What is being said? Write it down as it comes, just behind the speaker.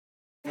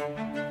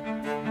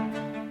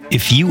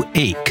If you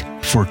ache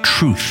for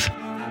truth,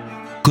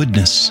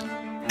 goodness,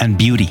 and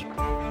beauty,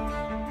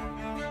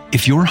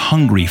 if you're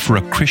hungry for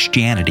a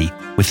Christianity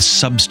with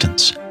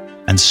substance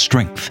and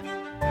strength,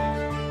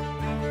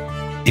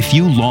 if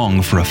you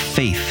long for a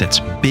faith that's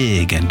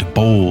big and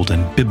bold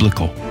and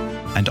biblical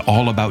and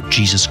all about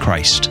Jesus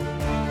Christ,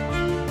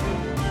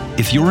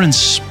 if you're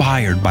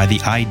inspired by the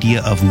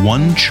idea of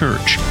one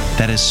church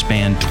that has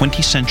spanned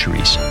 20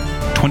 centuries,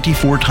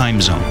 24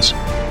 time zones,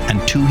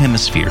 and 2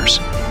 hemispheres,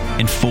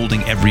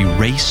 enfolding every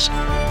race,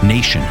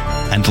 nation,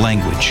 and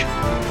language,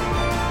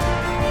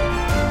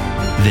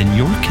 then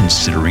you're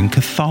considering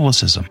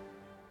Catholicism.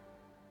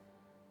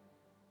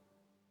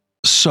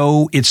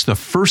 So it's the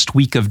first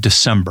week of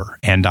December,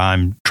 and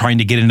I'm trying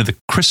to get into the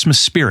Christmas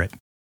spirit.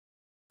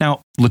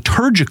 Now,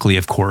 liturgically,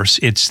 of course,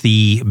 it's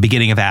the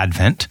beginning of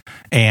Advent,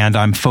 and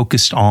I'm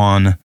focused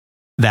on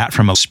that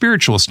from a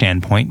spiritual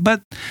standpoint,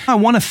 but I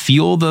want to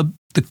feel the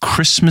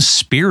Christmas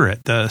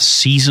spirit, the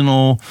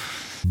seasonal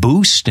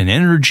boost and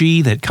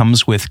energy that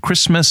comes with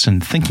Christmas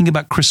and thinking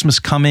about Christmas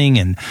coming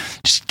and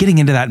just getting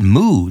into that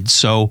mood.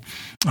 So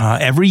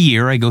every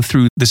year I go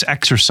through this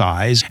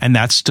exercise, and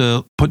that's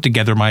to put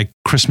together my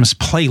Christmas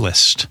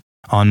playlist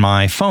on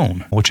my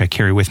phone, which I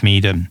carry with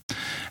me to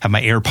have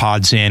my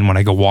AirPods in when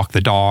I go walk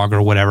the dog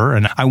or whatever.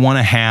 And I want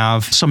to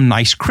have some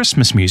nice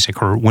Christmas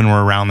music, or when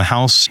we're around the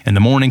house in the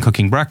morning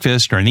cooking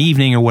breakfast or in the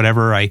evening or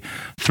whatever, I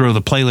throw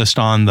the playlist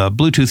on the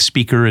Bluetooth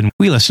speaker and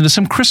we listen to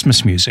some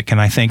Christmas music.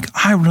 And I think,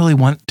 I really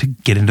want to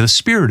get into the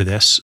spirit of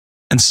this.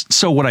 And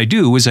so what I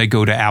do is I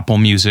go to Apple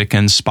Music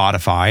and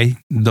Spotify.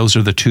 Those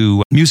are the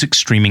 2 music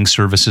streaming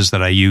services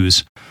that I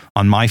use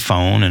on my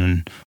phone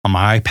and on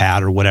my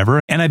iPad or whatever.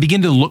 And I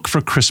begin to look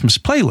for Christmas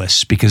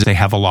playlists because they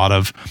have a lot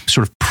of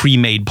sort of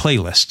pre-made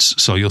playlists.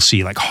 So you'll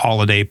see like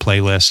holiday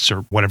playlists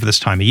or whatever this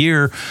time of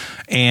year.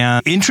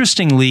 And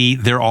interestingly,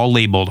 they're all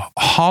labeled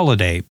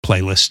holiday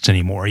playlists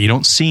anymore. You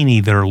don't see any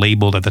that are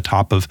labeled at the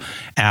top of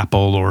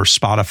Apple or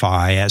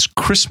Spotify as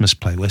Christmas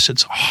playlists.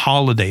 It's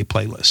holiday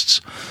playlists.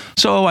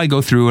 So I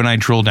go through and I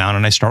drill down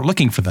and I start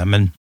looking for them.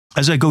 And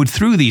as I go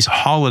through these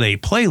holiday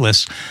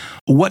playlists,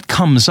 what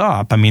comes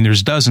up, I mean,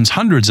 there's dozens,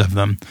 hundreds of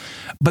them,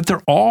 but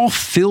they're all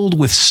filled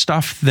with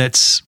stuff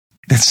that's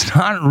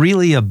not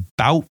really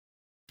about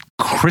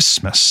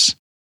Christmas.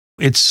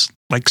 It's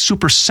like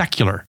super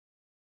secular.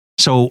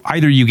 So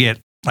either you get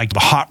like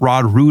the Hot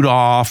Rod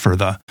Rudolph or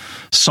the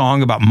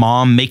song about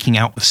mom making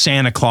out with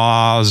Santa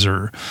Claus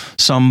or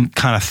some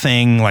kind of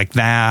thing like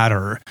that,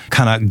 or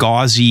kind of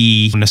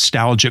gauzy,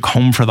 nostalgic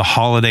home for the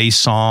holiday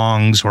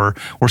songs, or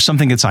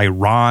something that's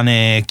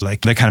ironic,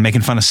 like they're kind of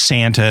making fun of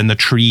Santa and the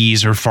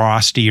trees or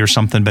Frosty or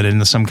something, but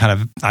in some kind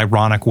of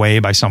ironic way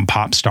by some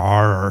pop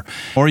star,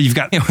 or you've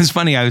got, it was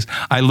funny,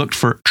 I looked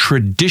for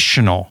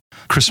traditional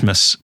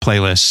Christmas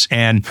playlists,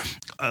 and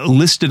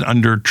listed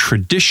under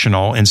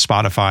traditional in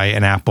Spotify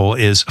and Apple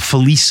is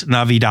Feliz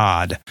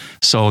Navidad.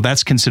 So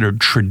that's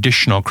considered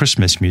traditional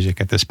Christmas music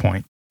at this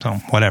point. So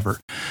whatever.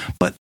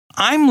 But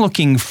I'm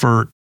looking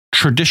for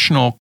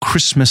traditional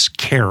Christmas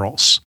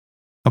carols.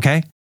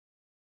 Okay?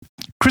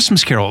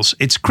 Christmas carols.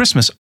 It's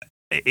Christmas.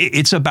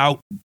 It's about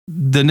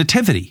the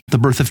nativity, the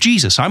birth of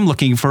Jesus. I'm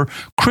looking for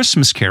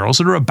Christmas carols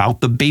that are about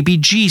the baby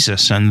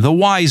Jesus and the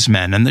wise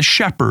men and the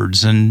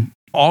shepherds and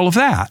all of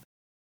that.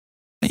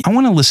 I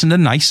want to listen to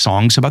nice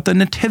songs about the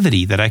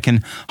nativity that I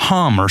can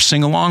hum or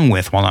sing along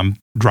with while I'm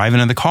driving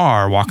in the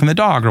car, walking the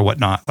dog or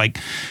whatnot, like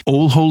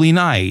O Holy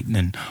Night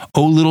and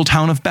O Little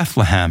Town of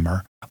Bethlehem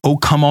or O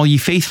Come All Ye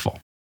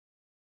Faithful.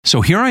 So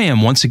here I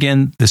am once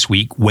again this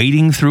week,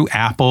 wading through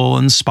Apple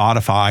and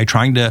Spotify,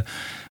 trying to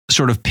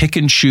sort of pick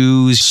and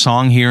choose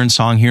song here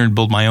and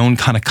build my own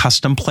kind of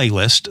custom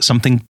playlist,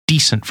 something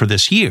decent for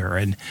this year.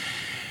 And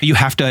you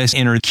have to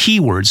enter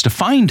keywords to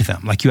find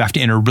them. Like you have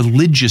to enter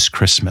religious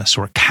Christmas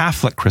or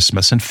Catholic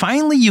Christmas. And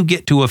finally, you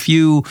get to a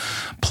few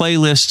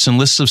playlists and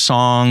lists of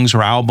songs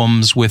or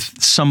albums with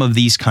some of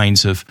these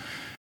kinds of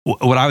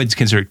what I would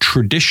consider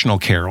traditional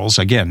carols.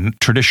 Again,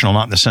 traditional,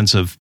 not in the sense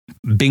of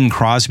Bing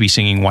Crosby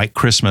singing White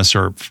Christmas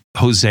or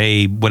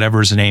Jose, whatever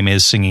his name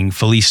is, singing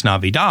Feliz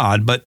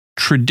Navidad, but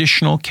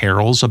traditional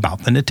carols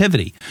about the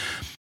nativity.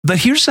 But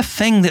here's the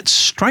thing that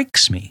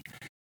strikes me.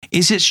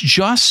 Is it's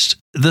just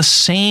the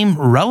same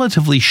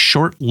relatively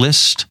short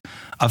list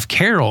of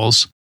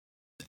carols,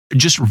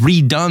 just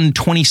redone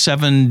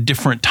 27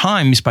 different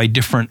times by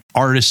different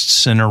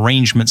artists and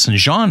arrangements and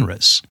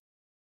genres.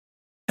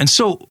 And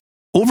so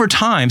over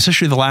time,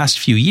 especially the last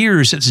few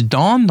years, it's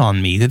dawned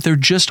on me that there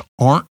just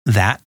aren't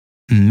that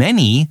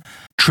many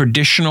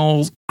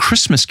traditional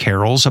Christmas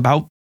carols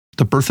about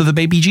the birth of the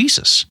baby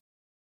Jesus.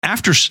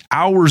 After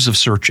hours of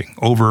searching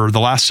over the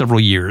last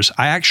several years,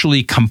 I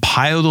actually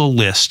compiled a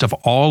list of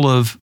all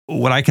of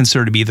what I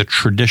consider to be the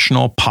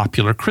traditional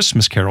popular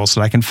Christmas carols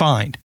that I can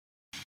find.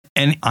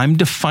 And I'm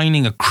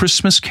defining a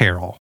Christmas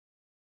carol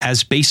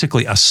as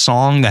basically a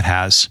song that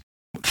has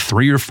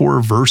 3 or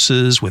 4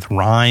 verses with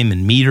rhyme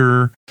and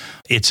meter.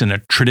 It's in a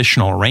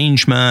traditional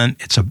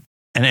arrangement.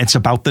 It's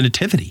about the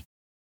nativity.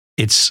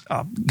 It's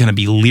going to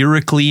be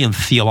lyrically and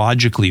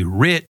theologically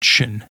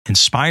rich and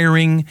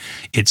inspiring.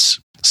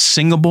 It's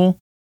singable.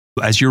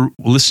 As you're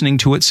listening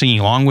to it, singing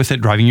along with it,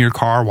 driving your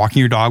car, walking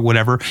your dog,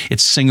 whatever,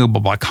 it's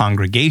singable by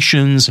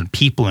congregations and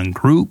people in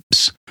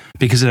groups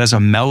because it has a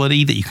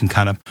melody that you can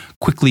kind of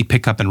quickly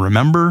pick up and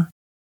remember.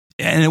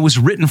 And it was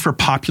written for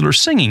popular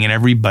singing, and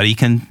everybody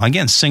can,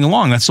 again, sing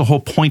along. That's the whole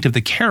point of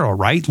the carol,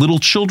 right? Little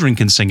children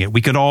can sing it.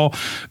 We could all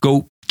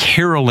go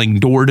caroling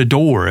door to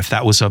door if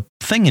that was a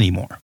thing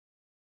anymore.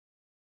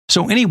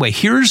 So anyway,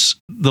 here's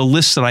the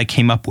list that I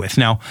came up with.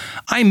 Now,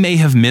 I may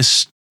have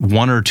missed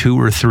one or two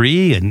or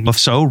three, and if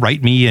so,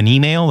 write me an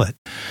email at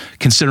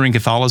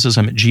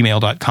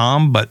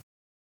consideringcatholicism@gmail.com. But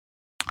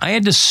I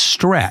had to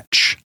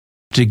stretch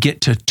to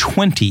get to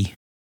 20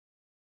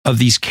 of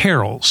these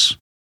carols,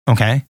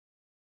 okay?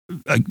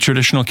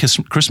 Traditional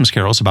Christmas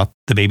carols about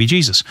the baby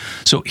Jesus.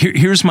 So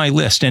here's my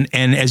list. And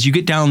as you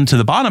get down to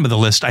the bottom of the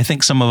list, I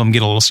think some of them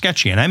get a little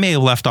sketchy. And I may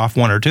have left off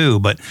one or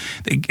two, but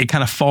it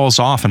kind of falls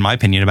off, in my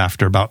opinion,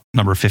 after about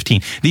number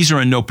 15. These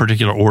are in no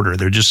particular order.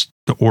 They're just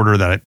the order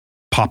that it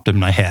popped in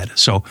my head.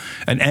 So,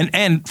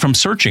 and from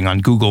searching on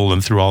Google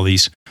and through all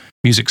these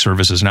music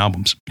services and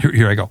albums.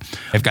 Here I go.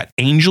 I've got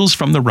Angels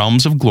from the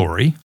Realms of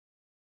Glory,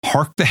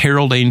 Hark the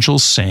Herald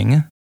Angels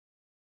Sing,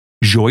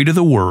 Joy to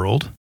the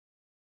World,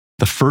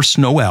 The First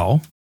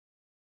Noel,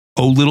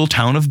 O Little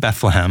Town of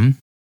Bethlehem,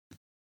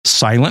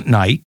 Silent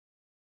Night,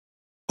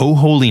 O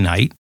Holy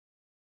Night,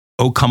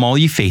 O Come All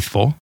Ye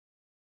Faithful,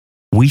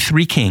 We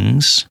Three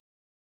Kings,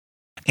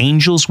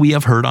 Angels We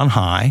Have Heard on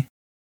High,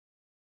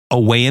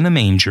 Away in a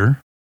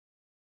Manger,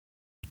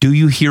 Do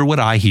You Hear What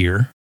I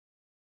Hear,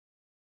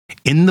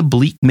 In the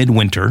Bleak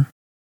Midwinter,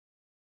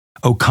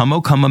 O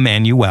Come,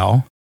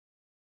 Emmanuel,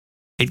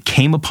 It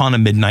Came Upon a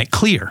Midnight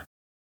Clear.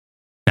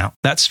 Now,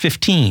 that's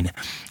 15.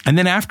 And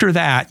then after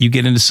that, you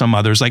get into some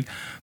others, like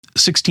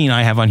 16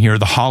 I have on here,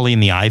 The Holly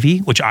and the Ivy,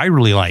 which I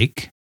really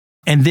like.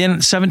 And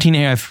then 17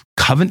 I have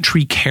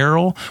Coventry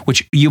Carol,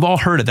 which you've all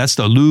heard it. That's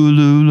the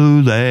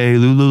lululule,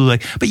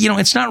 lululule. But,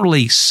 it's not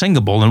really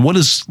singable. And what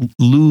does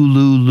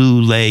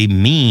lululule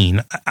mean?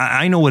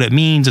 I know what it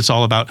means. It's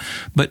all about,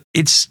 but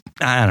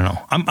I don't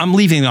know. I'm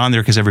leaving it on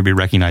there because everybody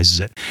recognizes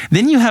it.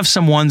 Then you have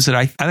some ones that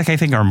I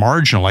think are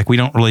marginal. Like we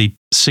don't really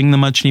sing them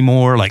much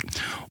anymore. Like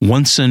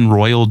Once in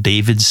Royal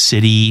David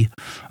City,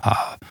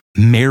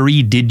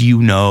 Mary Did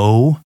You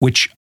Know,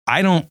 which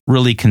I don't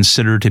really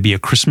consider to be a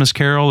Christmas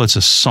carol. It's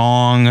a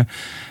song,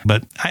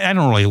 but I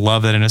don't really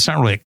love it. And it's not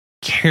really a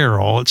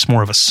carol. It's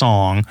more of a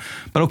song.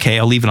 But okay,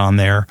 I'll leave it on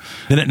there.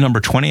 Then at number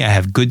 20, I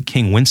have Good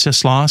King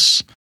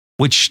Wenceslas,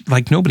 which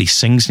nobody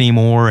sings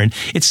anymore. And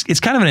it's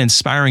kind of an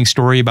inspiring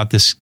story about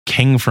this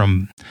king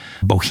from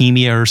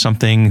Bohemia or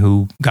something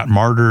who got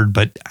martyred.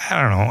 But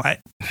I don't know. I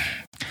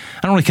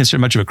don't really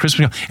consider much of a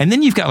Christmas carol. And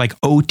then you've got like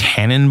O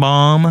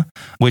Tannenbaum,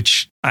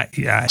 which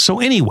so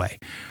anyway,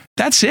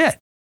 that's it.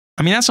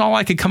 I mean, that's all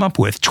I could come up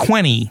with.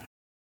 20,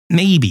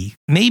 maybe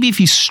if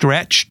you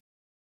stretch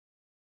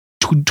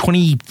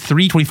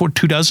 23, 24,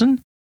 2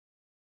 dozen.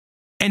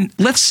 And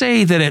let's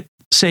say that at,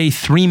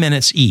 3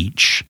 minutes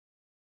each,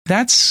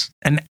 that's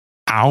an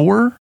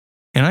hour,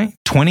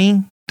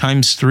 20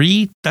 times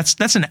 3,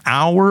 that's an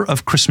hour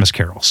of Christmas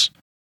carols.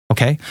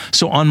 Okay.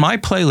 So on my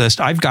playlist,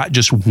 I've got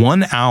just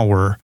 1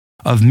 hour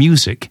of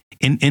music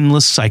in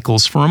endless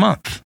cycles for a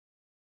month.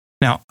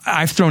 Now,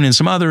 I've thrown in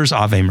some others,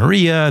 Ave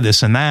Maria,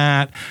 this and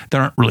that.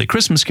 There aren't really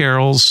Christmas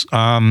carols.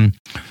 And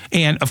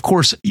of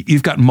course,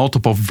 you've got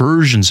multiple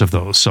versions of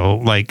those. So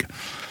like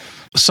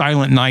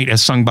Silent Night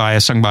as sung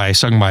by.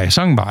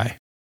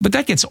 But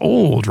that gets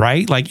old,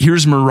 right? Like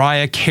here's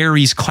Mariah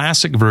Carey's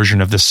classic version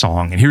of this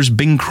song, and here's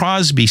Bing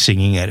Crosby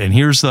singing it, and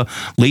here's the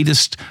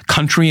latest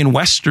country and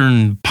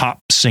western pop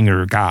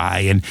singer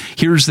guy, and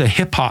here's the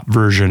hip hop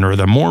version or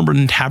the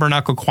Mormon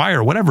Tabernacle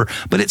Choir, whatever.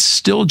 But it's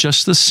still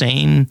just the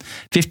same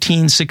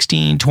 15,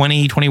 16,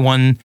 20,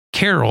 21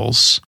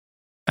 carols,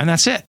 and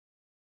that's it.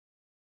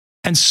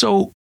 And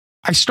so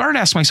I started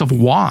asking myself,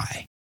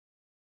 why?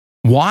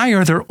 Why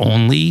are there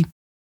only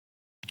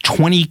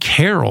 20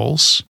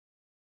 carols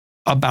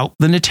about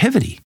the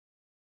Nativity?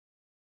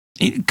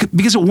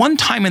 Because at one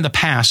time in the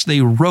past, they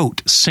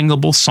wrote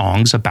singable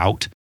songs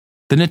about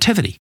the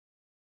Nativity,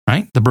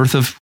 right? The birth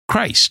of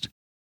Christ.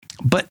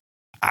 But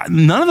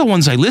none of the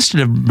ones I listed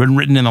have been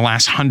written in the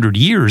last 100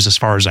 years, as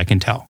far as I can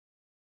tell.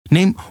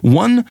 Name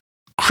one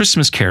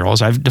Christmas carol,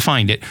 as I've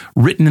defined it,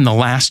 written in the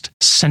last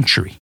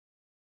century.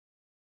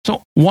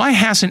 So why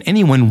hasn't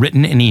anyone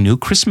written any new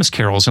Christmas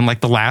carols in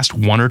like the last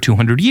 100 or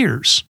 200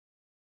 years?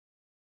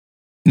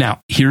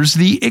 Now, here's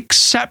the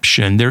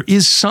exception. There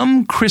is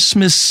some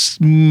Christmas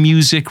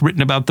music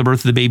written about the birth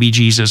of the baby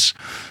Jesus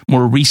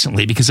more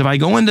recently, because if I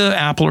go into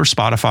Apple or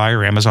Spotify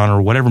or Amazon or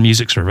whatever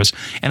music service,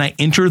 and I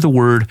enter the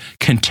word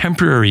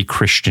contemporary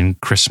Christian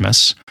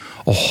Christmas,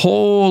 a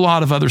whole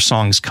lot of other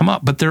songs come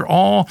up, but they're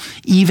all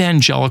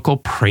evangelical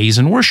praise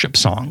and worship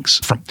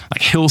songs from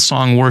like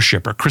Hillsong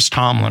Worship or Chris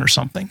Tomlin or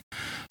something.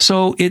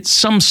 So it's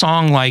some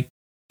song like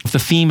If the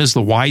theme is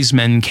the wise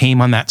men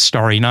came on that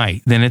starry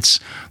night, then it's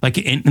like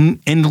an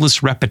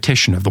endless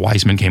repetition of the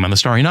wise men came on the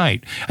starry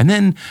night. And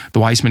then the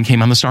wise men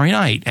came on the starry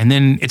night. And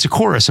then it's a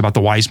chorus about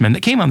the wise men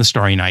that came on the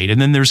starry night. And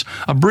then there's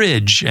a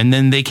bridge. And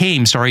then they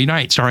came starry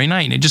night.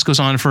 And it just goes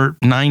on for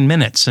 9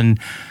 minutes. And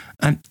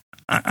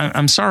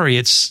I'm sorry,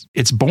 it's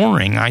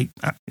boring.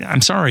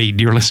 I'm sorry,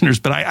 dear listeners,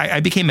 but I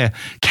became a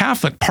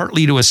Catholic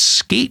partly to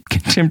escape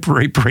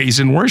contemporary praise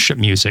and worship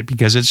music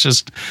because it's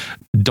just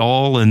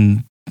dull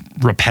and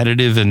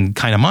repetitive and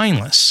kind of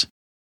mindless.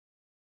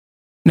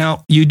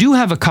 Now, you do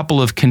have a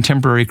couple of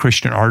contemporary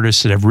Christian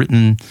artists that have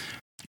written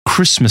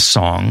Christmas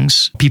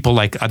songs, people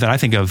like that I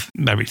think of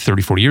maybe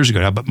 30, 40 years ago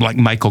now, but like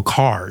Michael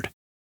Card.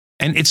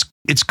 And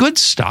it's good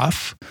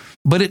stuff,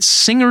 but it's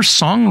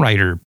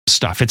singer-songwriter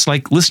stuff. It's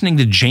like listening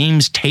to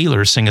James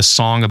Taylor sing a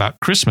song about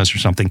Christmas or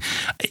something.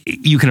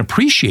 You can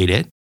appreciate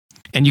it,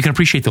 and you can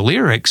appreciate the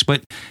lyrics,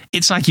 but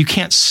it's like you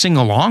can't sing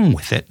along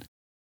with it.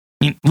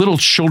 I mean, little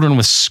children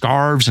with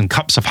scarves and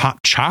cups of hot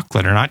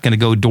chocolate are not going to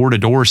go door to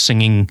door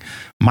singing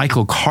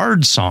Michael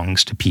Card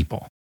songs to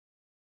people.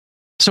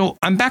 So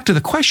I'm back to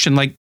the question,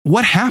 like,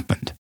 what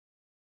happened?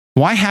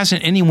 Why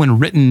hasn't anyone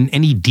written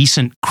any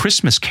decent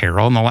Christmas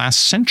carol in the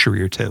last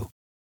century or two?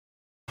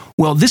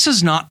 Well, this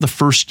is not the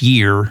first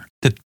year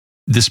that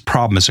this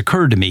problem has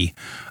occurred to me.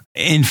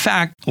 In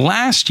fact,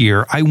 last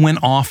year, I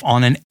went off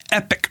on an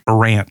epic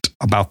rant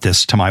about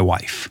this to my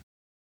wife.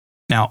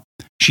 Now,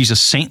 she's a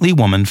saintly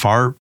woman,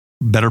 far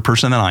better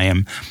person than I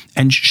am,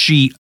 and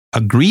she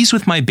agrees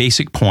with my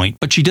basic point,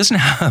 but she doesn't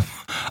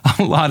have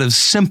a lot of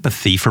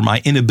sympathy for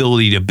my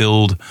inability to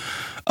build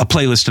a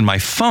playlist in my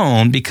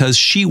phone because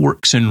she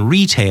works in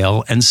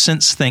retail, and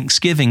since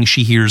Thanksgiving,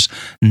 she hears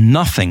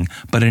nothing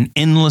but an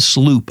endless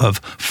loop of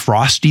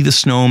Frosty the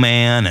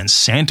Snowman and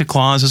Santa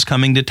Claus is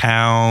coming to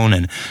town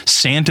and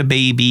Santa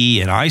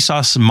Baby and I saw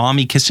some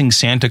mommy kissing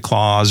Santa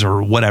Claus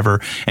or whatever.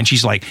 And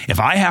she's like, if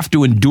I have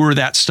to endure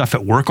that stuff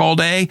at work all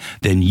day,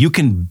 then you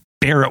can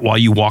bear it while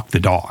you walk the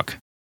dog.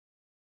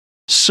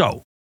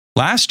 So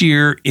last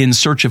year, in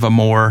search of a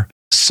more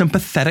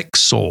sympathetic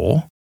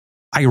soul,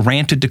 I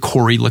ranted to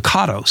Corey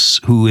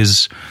Lakatos, who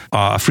is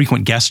a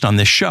frequent guest on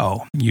this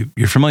show.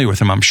 You're familiar with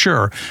him, I'm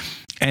sure.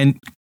 And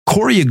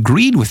Corey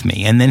agreed with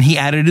me, and then he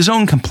added his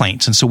own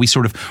complaints. And so we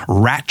sort of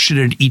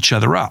ratcheted each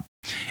other up.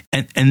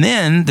 And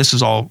then, this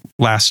is all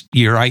last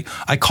year, I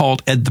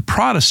called Ed the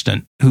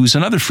Protestant, who's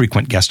another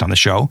frequent guest on the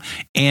show,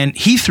 and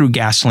he threw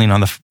gasoline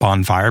on the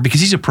bonfire because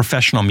he's a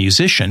professional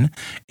musician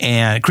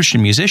and a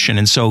Christian musician.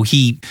 And so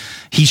he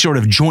sort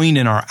of joined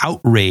in our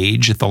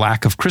outrage at the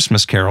lack of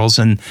Christmas carols,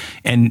 and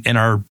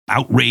our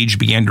outrage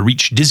began to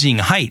reach dizzying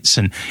heights.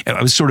 And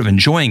I was sort of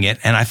enjoying it.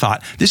 And I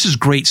thought, this is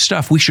great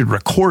stuff. We should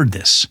record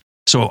this.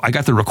 So I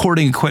got the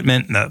recording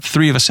equipment, and the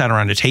three of us sat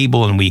around a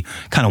table and we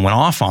kind of went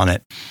off on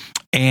it.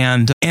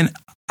 And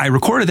I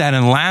recorded that,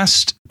 and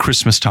last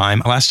Christmas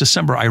time, last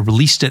December, I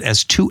released it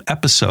as 2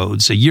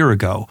 episodes a year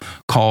ago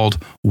called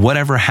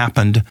Whatever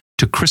Happened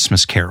to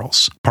Christmas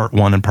Carols, Part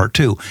 1 and Part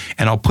 2.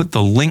 And I'll put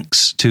the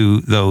links to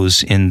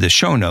those in the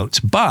show notes.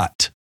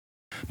 But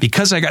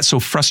because I got so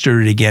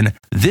frustrated again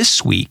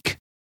this week,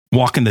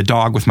 walking the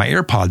dog with my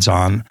AirPods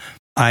on,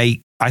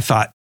 I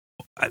thought,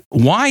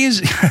 why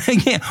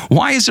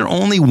is there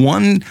only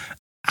 1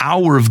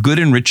 hour of good,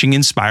 enriching,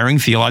 inspiring,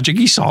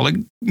 theologically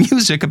solid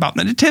music about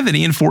the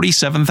Nativity and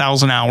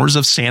 47,000 hours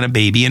of Santa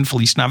Baby and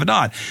Feliz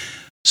Navidad?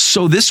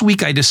 So this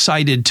week I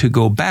decided to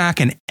go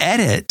back and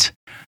edit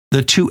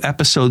the 2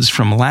 episodes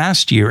from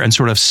last year and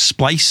sort of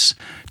splice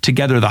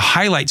together the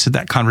highlights of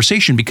that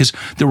conversation because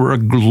there were a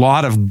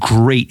lot of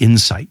great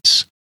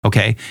insights.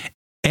 Okay.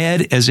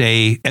 Ed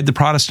the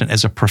Protestant,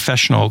 as a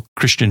professional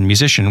Christian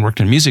musician, worked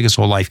in music his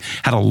whole life,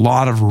 had a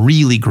lot of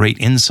really great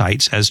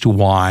insights as to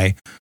why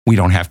we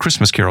don't have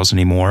Christmas carols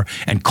anymore.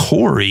 And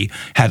Corey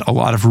had a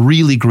lot of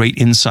really great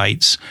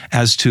insights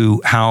as to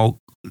how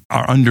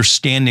our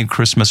understanding of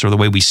Christmas, or the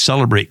way we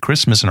celebrate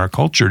Christmas in our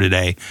culture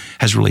today,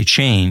 has really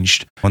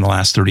changed in the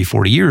last 30,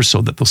 40 years,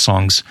 so that the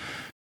songs,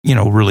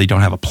 really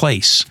don't have a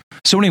place.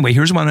 So anyway,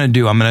 here's what I'm going to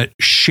do. I'm going to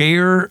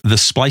share the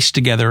spliced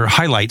together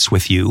highlights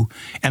with you.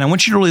 And I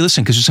want you to really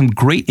listen because there's some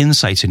great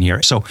insights in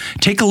here. So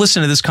take a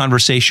listen to this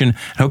conversation.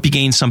 I hope you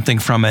gain something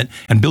from it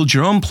and build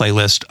your own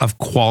playlist of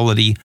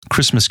quality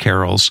Christmas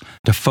carols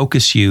to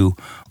focus you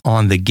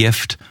on the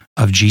gift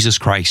of Jesus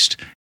Christ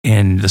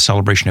in the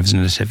celebration of his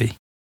nativity.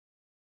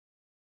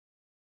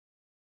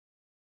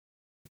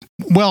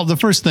 Well, the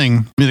first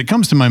thing that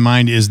comes to my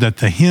mind is that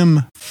the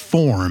hymn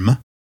form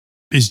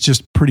is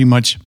just pretty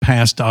much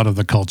passed out of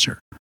the culture.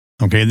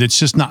 Okay, it's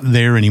just not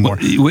there anymore.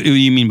 What do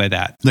you mean by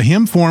that? The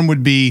hymn form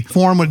would be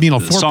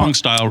song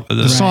style.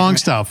 The song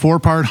style,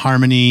 4-part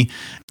harmony,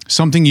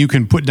 something you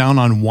can put down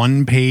on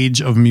one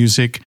page of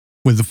music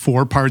with the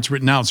 4 parts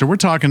written out. So we're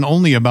talking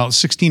only about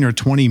 16 or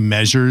 20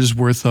 measures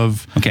worth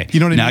of. Okay, you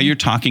know what I mean? Now you're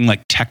talking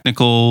like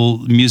technical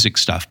music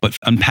stuff, but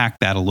unpack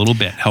that a little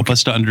bit. Help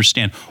us to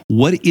understand,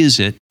 what is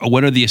it?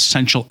 What are the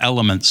essential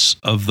elements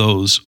of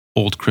those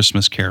old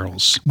Christmas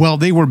carols? Well,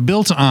 they were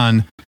built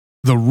on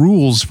the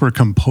rules for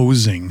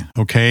composing,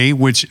 okay,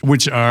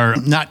 which are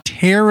not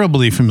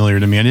terribly familiar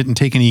to me. I didn't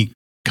take any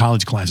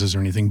college classes or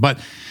anything, but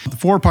the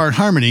 4-part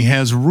harmony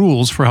has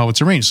rules for how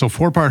it's arranged. So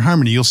 4-part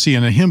harmony, you'll see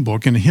in a hymn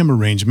book, in a hymn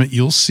arrangement,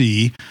 you'll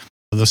see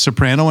the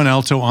soprano and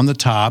alto on the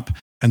top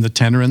and the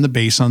tenor and the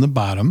bass on the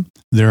bottom.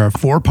 There are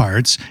 4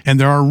 parts, and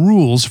there are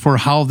rules for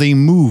how they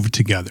move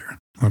together,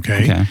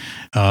 okay?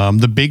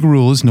 The big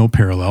rule is no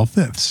parallel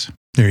fifths.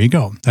 There you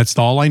go. That's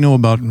all I know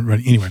about.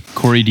 Anyway.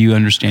 Corey, do you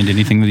understand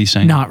anything that he's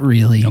saying? Not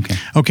really.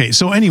 Okay.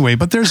 So anyway,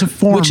 but there's a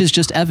form. Which is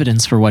just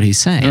evidence for what he's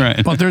saying.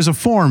 Right. But there's a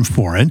form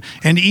for it.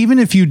 And even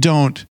if you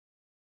don't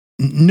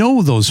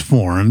know those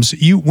forms,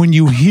 when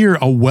you hear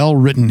a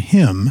well-written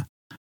hymn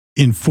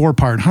in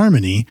 4-part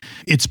harmony,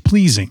 it's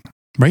pleasing,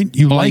 right?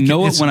 I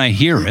know it when I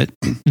hear it.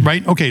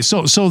 Right? Okay.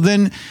 So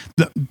then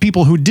the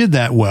people who did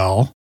that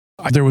well,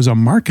 there was a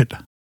market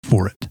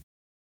for it.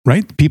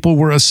 Right? People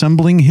were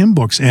assembling hymn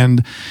books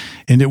and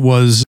it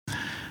was,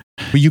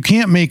 you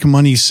can't make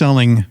money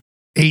selling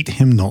 8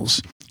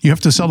 hymnals. You have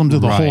to sell them to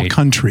the whole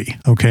country.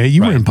 Okay.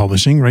 You were in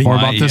publishing, right? More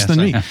about this than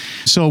me.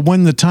 So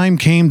when the time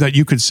came that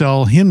you could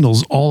sell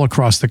hymnals all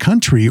across the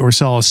country or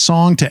sell a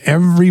song to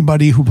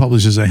everybody who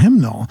publishes a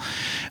hymnal,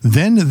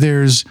 then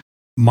there's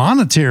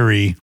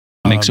monetary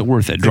makes it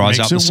worth it. Draws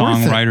out the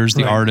songwriters,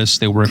 the artists,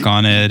 they work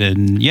on it.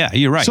 And yeah,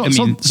 you're right.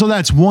 So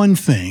that's one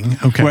thing.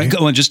 Okay. Right.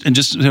 And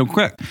just so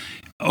quick.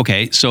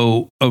 Okay.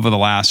 So over the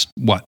last,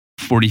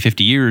 40,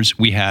 50 years,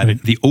 we had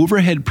the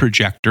overhead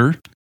projector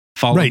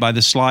followed by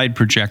the slide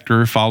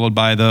projector, followed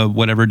by the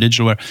whatever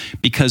digital,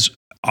 because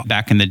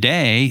back in the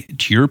day,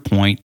 to your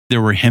point,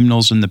 there were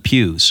hymnals in the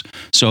pews.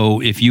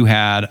 So if you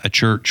had a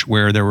church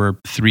where there were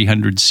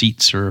 300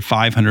 seats or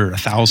 500,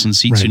 1,000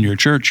 seats in your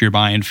church, you're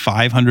buying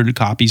 500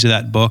 copies of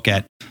that book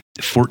at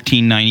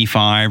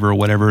 $14.95 or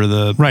whatever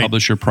the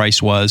publisher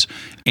price was.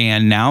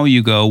 And now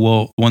you go,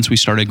 well, once we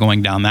started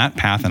going down that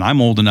path, and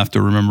I'm old enough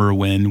to remember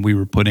when we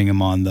were putting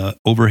them on the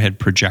overhead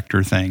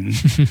projector thing,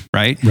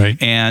 right?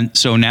 And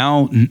so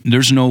now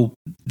there's no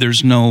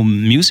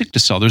music to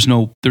sell. There's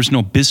no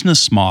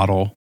business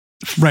model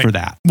for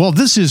that. Well,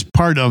 this is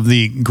part of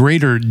the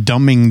greater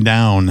dumbing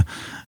down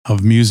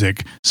of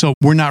music. So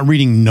we're not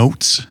reading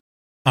notes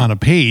on a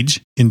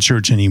page in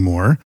church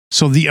anymore.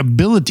 So the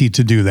ability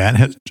to do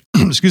that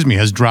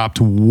has dropped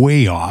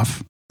way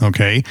off.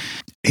 Okay.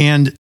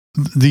 And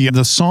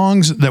the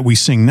songs that we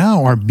sing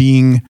now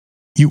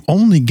you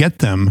only get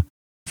them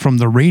from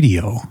the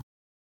radio.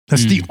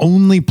 That's the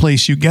only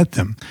place you get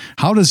them.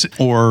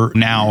 Or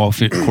now,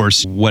 of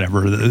course,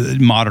 whatever the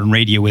modern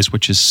radio is,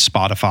 which is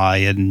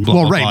Spotify and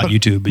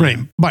YouTube. Right.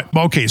 But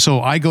okay,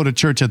 so I go to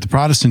church at the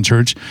Protestant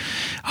church.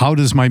 How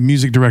does my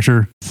music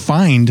director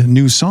find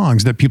new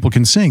songs that people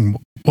can sing?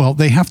 Well,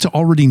 they have to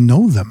already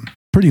know them,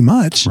 pretty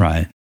much.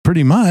 Right.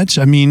 Pretty much.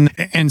 I mean,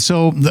 and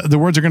so the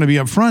words are going to be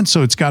up front,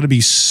 so it's got to be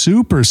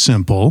super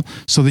simple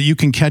so that you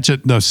can catch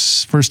it the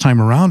first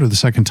time around or the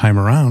second time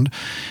around.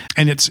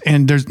 And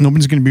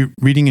nobody's going to be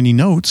reading any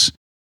notes.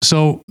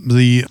 So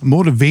the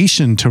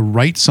motivation to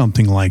write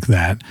something like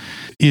that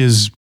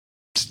is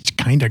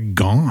kind of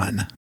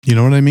gone. You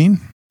know what I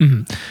mean?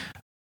 Mm-hmm.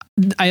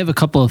 I have a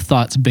couple of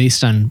thoughts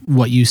based on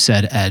what you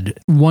said, Ed.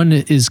 One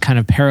is kind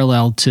of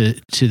parallel to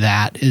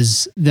that,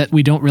 is that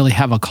we don't really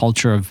have a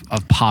culture of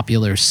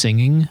popular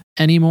singing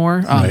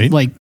anymore.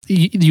 Like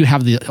you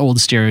have the old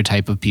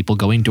stereotype of people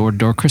going door to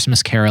door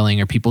Christmas caroling,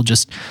 or people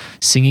just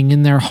singing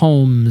in their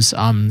homes,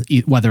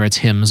 whether it's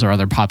hymns or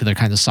other popular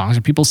kinds of songs,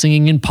 or people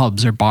singing in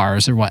pubs or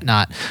bars or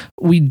whatnot.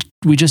 We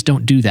just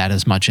don't do that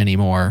as much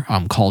anymore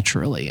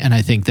culturally. And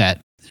I think that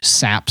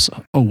saps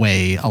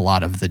away a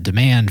lot of the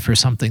demand for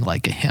something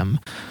like a hymn,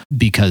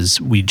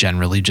 because we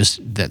generally just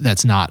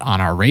that's not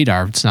on our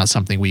radar. It's not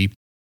something we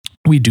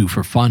do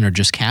for fun or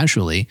just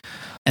casually.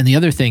 And the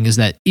other thing is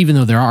that even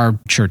though there are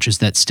churches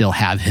that still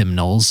have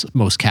hymnals,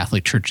 most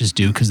Catholic churches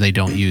do because they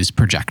don't use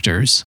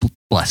projectors,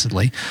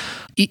 blessedly.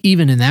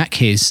 Even in that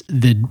case,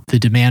 the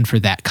demand for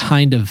that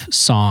kind of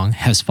song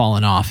has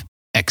fallen off,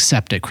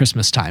 except at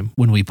Christmas time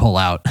when we pull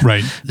out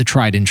the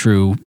tried and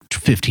true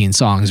 15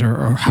 songs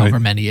or however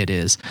many it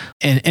is.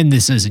 And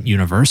this isn't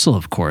universal,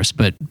 of course,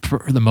 but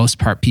for the most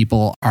part,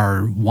 people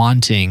are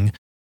wanting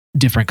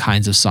different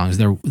kinds of songs.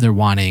 They're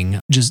wanting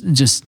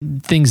just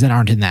things that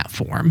aren't in that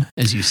form,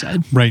 as you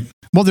said. Right.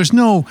 Well,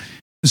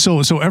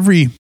 so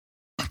every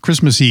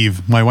Christmas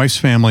Eve, my wife's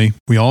family,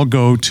 we all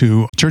go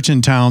to a church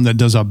in town that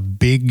does a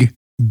big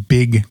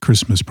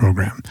Christmas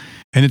program.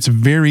 And it's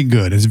very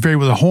good. It's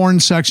with a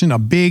horn section, a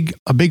big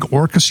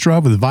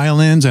orchestra with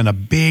violins and a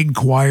big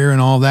choir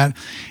and all that.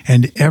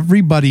 And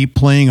everybody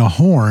playing a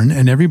horn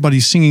and everybody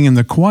singing in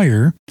the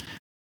choir.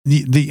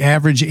 The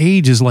average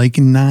age is like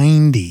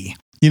 90.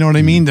 You know what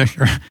I mean? There's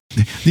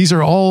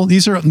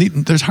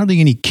hardly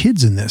any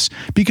kids in this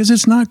because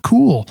it's not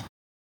cool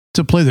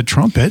to play the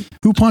trumpet.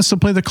 Who wants to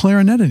play the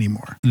clarinet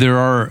anymore?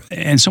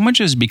 And so much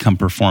has become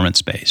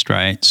performance-based,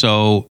 right?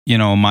 So,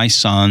 my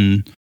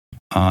son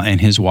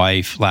and his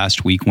wife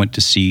last week went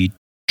to see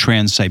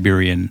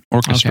Trans-Siberian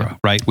Orchestra,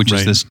 right? Which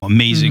is this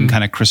amazing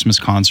kind of Christmas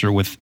concert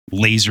with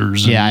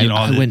lasers. Yeah, And,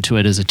 I went to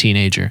it as a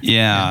teenager.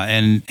 Yeah,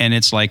 and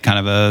it's like kind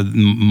of a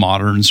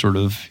modern sort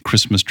of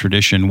Christmas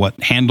tradition.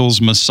 What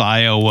Handel's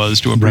Messiah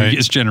was to a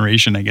previous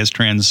generation, I guess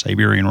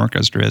Trans-Siberian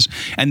Orchestra is.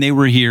 And they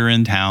were here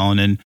in town,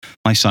 and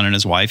my son and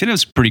his wife, and it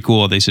was pretty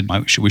cool. They said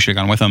we should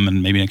have gone with them,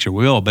 and maybe next year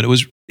we will. But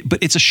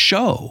it's a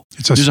show.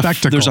 It's a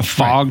spectacle. There's a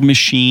fog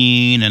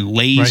machine and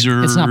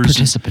lasers. It's not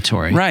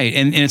participatory. Right.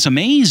 And it's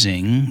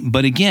amazing.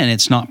 But again,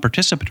 it's not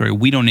participatory.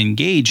 We don't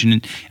engage.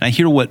 And I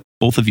hear what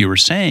both of you are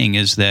saying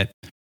is that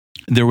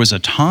there was a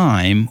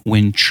time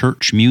when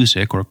church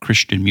music or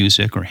Christian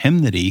music or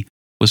hymnody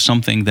was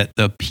something that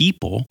the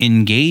people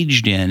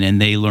engaged in,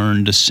 and they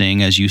learned to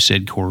sing, as you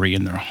said, Corey,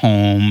 in their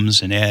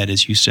homes, and Ed,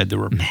 as you said, there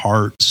were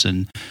parts,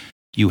 and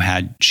you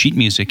had sheet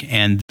music,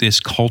 and this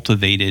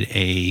cultivated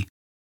a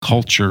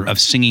culture of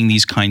singing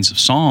these kinds of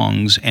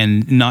songs,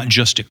 and not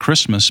just at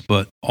Christmas,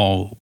 but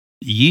all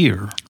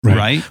year,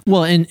 right?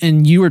 Well,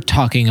 and you were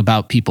talking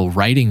about people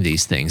writing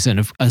these things,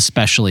 and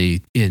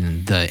especially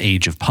in the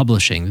age of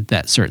publishing,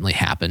 that certainly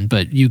happened.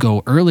 But you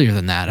go earlier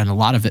than that, and a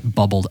lot of it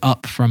bubbled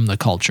up from the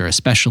culture,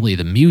 especially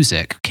the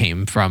music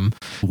came from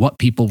what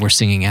people were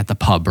singing at the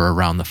pub or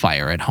around the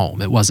fire at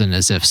home. It wasn't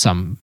as if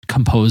some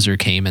composer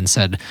came and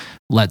said,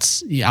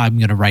 I'm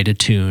going to write a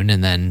tune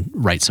and then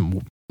write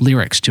some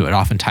lyrics to it.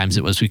 Oftentimes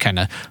it was we kind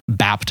of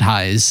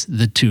baptize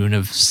the tune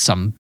of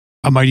some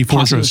A Mighty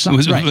Fortress.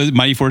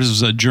 Mighty Fortress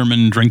was a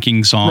German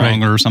drinking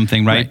song or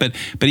something, right? But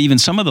even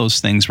some of those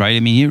things, right?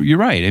 I mean, you're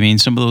right. I mean,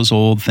 some of those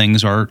old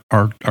things are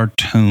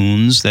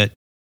tunes that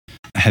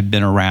have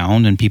been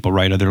around, and people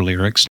write other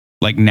lyrics.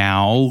 Like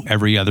now,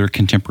 every other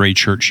contemporary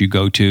church you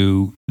go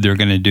to, they're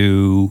going to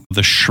do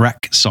the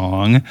Shrek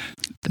song.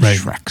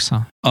 Shrek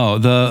song. Oh,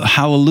 the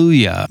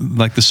Hallelujah,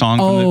 like the song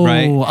from the,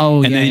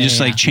 right? And they just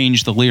like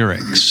change the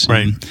lyrics.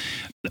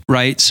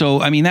 Right.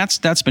 So, I mean,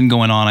 that's been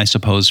going on, I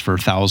suppose, for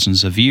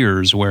thousands of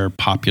years, where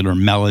popular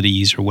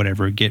melodies or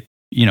whatever get,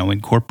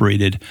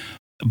 incorporated.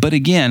 But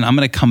again, I'm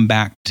going to come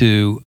back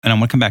to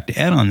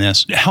Ed on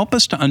this. Help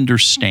us to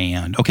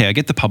understand. Okay, I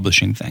get the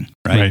publishing thing,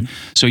 right?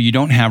 So you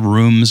don't have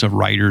rooms of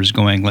writers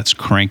going, let's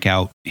crank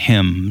out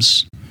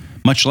hymns,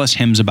 much less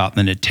hymns about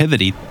the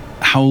nativity.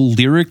 How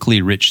lyrically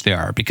rich they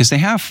are, because they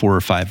have 4 or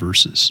 5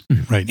 verses.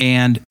 Right.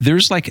 And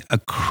there's like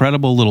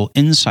incredible little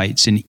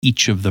insights in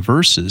each of the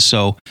verses.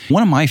 So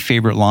one of my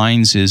favorite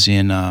lines is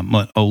in A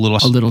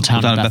Little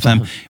Town of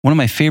Bethlehem. One of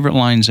my favorite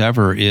lines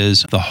ever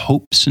is, the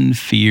hopes and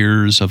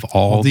fears of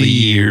all the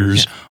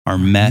years are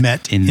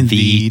met in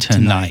thee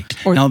tonight.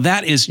 Now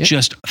that is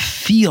just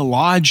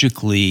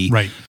theologically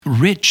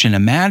rich and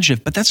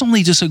imaginative, but that's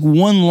only just like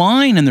one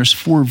line, and there's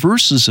 4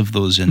 verses of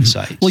those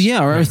insights. Well,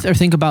 yeah, or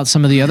think about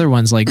some of the other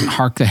ones, like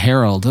Hark the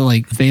Herald,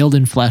 like veiled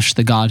in flesh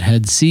the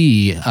Godhead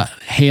see,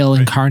 hail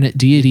incarnate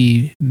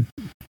deity,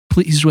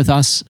 pleased with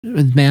us,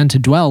 with man to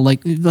dwell.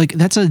 Like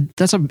that's a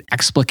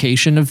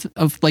explication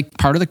of like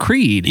part of the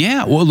creed.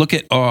 Yeah. Well, look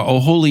at O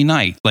Holy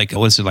Night. Like,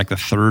 was it like the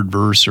 3rd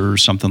verse or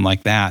something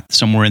like that?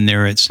 Somewhere in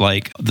there, it's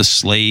like the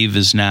slave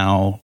is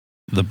now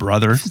the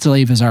brother.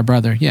 Slave is our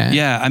brother. Yeah.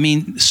 Yeah. I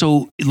mean,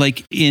 so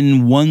like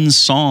in one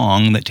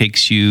song that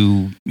takes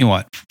you,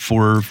 4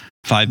 or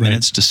 5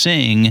 minutes to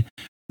sing,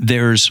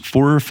 there's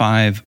 4 or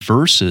 5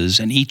 verses,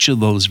 and each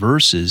of those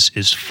verses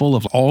is full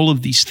of all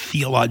of these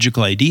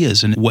theological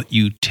ideas. And what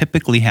you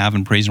typically have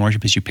in praise and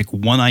worship is you pick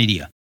one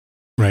idea.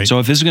 Right. So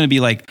if this is going to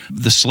be like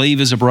the slave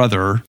is a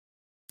brother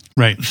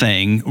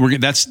thing,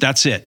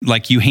 that's it.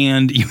 Like you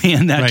hand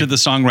that to the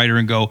songwriter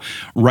and go,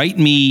 write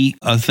me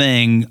a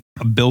thing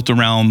built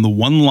around the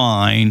one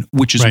line,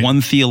 which is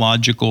one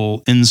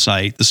theological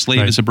insight. The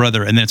slave is a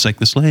brother. And then it's like,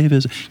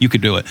 you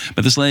could do it,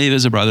 but the slave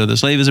is a brother,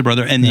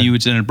 and then you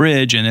would send a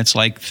bridge, and it's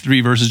like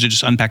 3 verses to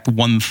just unpack the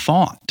one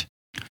thought.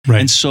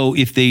 And so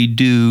if they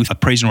do a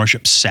praise and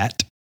worship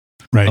set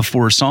of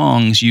 4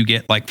 songs, you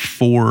get like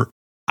 4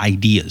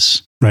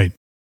 ideas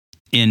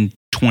in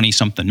 20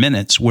 something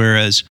minutes.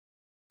 Whereas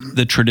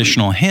the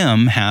traditional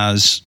hymn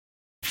has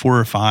 4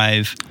 or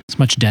 5. It's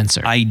much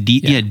denser.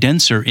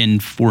 Denser in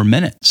 4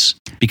 minutes,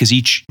 because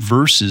each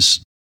verse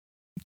is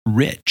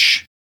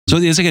rich. So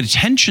it's like an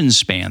attention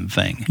span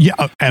thing. Yeah,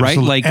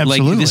 absolutely. Right?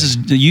 Like this is,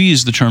 you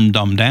use the term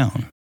dumbed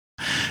down.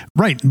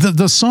 Right.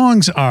 The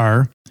songs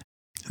are,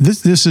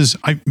 this is,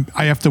 I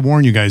have to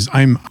warn you guys,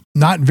 I'm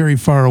not very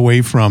far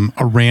away from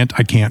a rant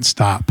I can't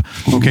stop.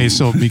 Okay,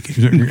 so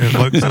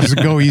let's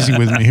go easy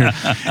with me here.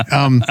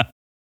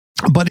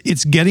 But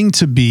it's getting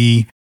to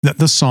be that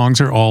the songs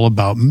are all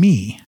about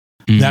me.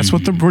 That's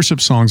what the worship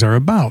songs are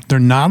about. They're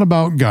not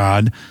about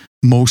God.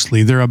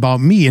 Mostly they're about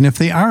me. And if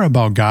they are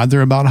about God,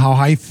 they're about how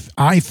I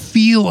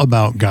feel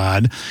about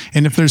God.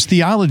 And if there's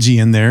theology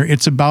in there,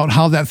 it's about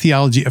how that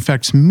theology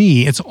affects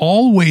me. It's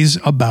always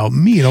about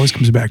me. It always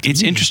comes back to me.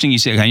 It's interesting you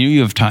say, I know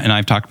you have and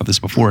I've talked about this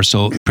before.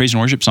 So praise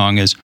and worship song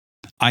is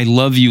I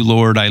love you,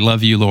 Lord,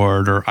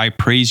 or I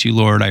praise you,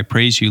 Lord, I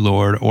praise you,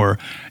 Lord, or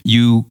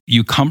you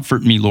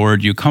comfort me,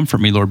 Lord, you comfort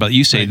me, Lord. But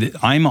you say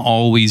that I'm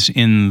always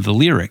in the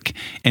lyric.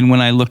 And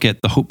when I look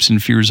at the hopes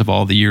and fears of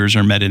all the years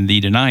are met in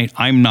thee tonight,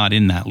 I'm not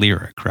in that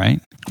lyric,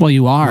 right? Well,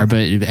 you are,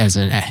 but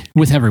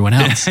with everyone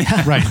else.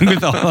 Right.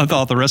 with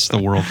all the rest of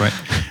the world, right?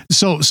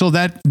 So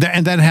that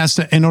has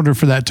to, in order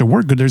for that to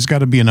work, there's got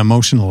to be an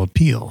emotional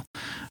appeal,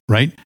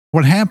 right?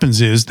 What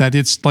happens is that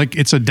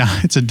it's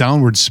a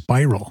downward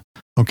spiral.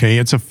 Okay,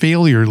 it's a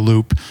failure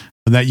loop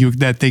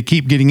that they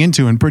keep getting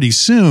into, and pretty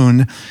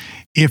soon,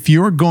 if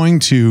you're going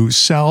to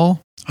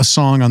sell a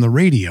song on the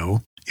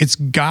radio, it's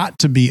got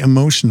to be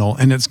emotional,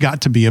 and it's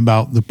got to be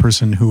about the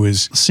person who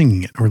is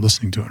singing it or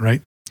listening to it,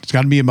 right? It's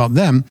got to be about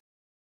them,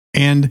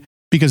 and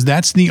because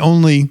that's the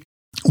only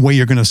way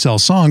you're going to sell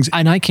songs.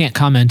 And I can't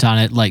comment on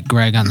it like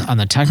Greg on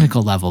the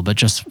technical level, but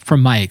just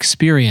from my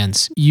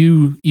experience,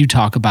 you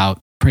talk about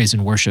praise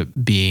and worship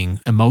being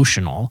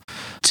emotional.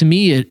 To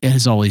me, it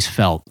has always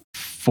felt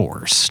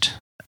forced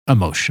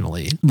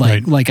emotionally,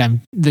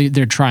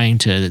 they're trying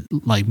to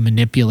like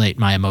manipulate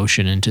my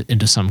emotion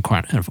into some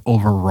kind of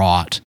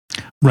overwrought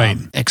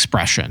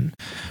expression.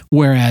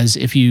 Whereas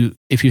if you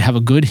have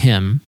a good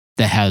hymn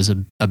that has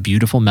a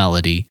beautiful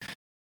melody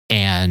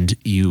and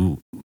you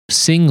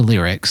sing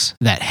lyrics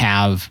that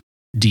have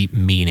deep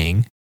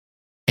meaning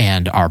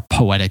and are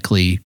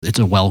poetically, it's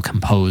a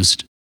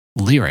well-composed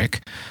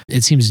lyric,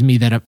 it seems to me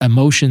that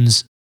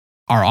emotions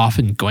are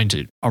often going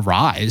to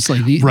arise.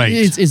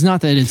 It's not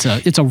that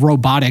it's a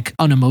robotic,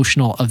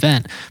 unemotional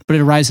event, but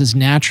it arises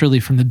naturally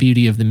from the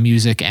beauty of the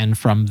music and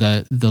from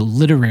the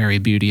literary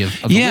beauty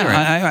of the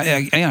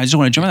lyric. I just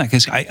want to jump on that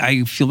because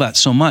I feel that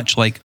so much.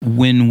 Like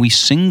when we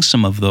sing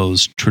some of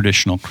those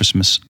traditional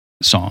Christmas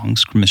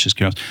songs, Christmas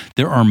carols,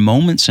 there are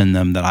moments in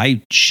them that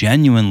I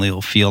genuinely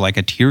will feel like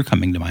a tear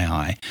coming to my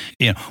eye.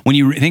 When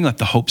you think like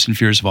the hopes and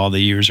fears of all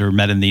the years are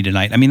met in thee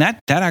tonight, I mean, that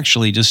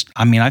actually just,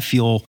 I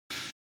feel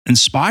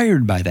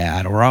inspired by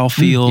that, or I'll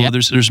feel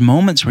there's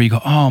moments where you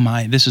go, oh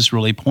my, this is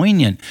really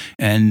poignant.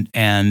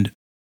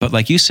 But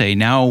like you say,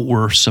 now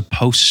we're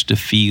supposed to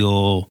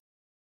feel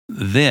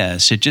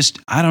this. It just,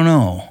 I don't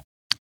know.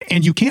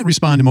 And you can't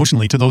respond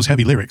emotionally to those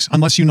heavy lyrics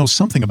unless you know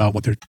something about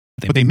what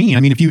they mean.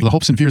 I mean, if the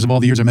hopes and fears of all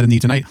the years are met in thee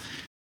tonight,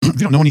 if you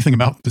don't know anything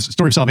about the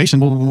story of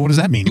salvation, well, what does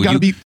that mean?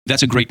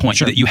 That's a great point.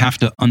 Sure. That you have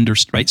to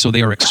understand, right? So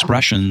they are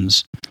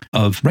expressions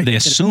of, they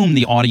assume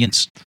the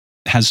audience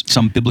has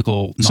some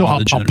biblical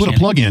knowledge. So I'll put a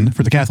plug in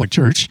for the Catholic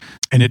Church,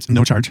 and it's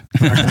no charge.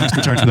 No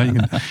charge for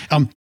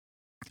that.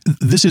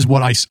 This is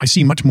what I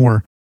see much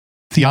more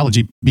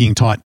theology being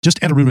taught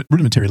just at a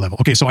rudimentary level.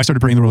 Okay, so I started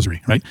praying the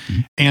rosary, right?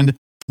 Mm-hmm. And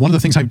one of the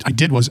things I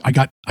did was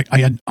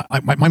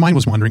my mind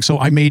was wandering. So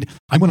I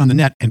went on the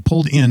net and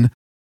pulled in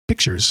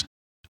pictures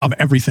of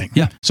everything.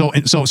 Yeah. So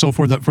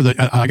for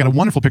the I got a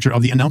wonderful picture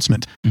of the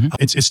announcement. Mm-hmm.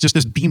 It's just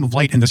this beam of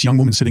light and this young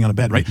woman sitting on a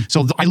bed, right?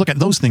 So I look at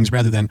those things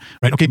rather than,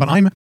 right? Okay, but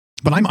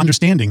I'm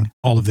understanding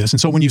all of this.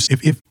 And so when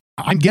if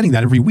I'm getting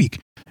that every week,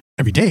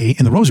 every day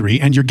in the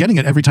rosary, and you're getting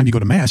it every time you go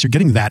to mass, you're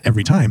getting that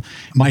every time.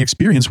 My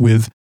experience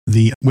with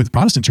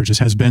Protestant churches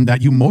has been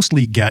that you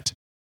mostly get,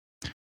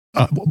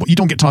 you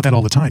don't get taught that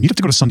all the time. You have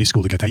to go to Sunday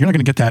school to get that. You're not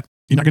going to get that.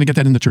 You're not going to get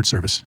that in the church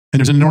service. And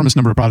there's an enormous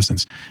number of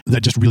Protestants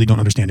that just really don't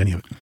understand any of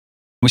it.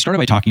 We started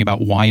by talking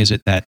about why is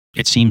it that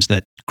it seems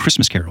that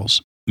Christmas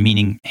carols,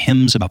 meaning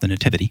hymns about the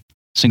nativity,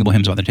 singable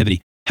hymns about the nativity,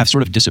 have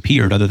sort of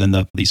disappeared other than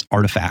these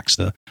artifacts,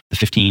 the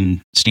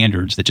 15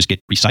 standards that just get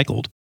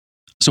recycled.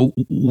 So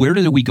where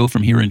do we go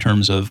from here in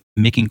terms of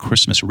making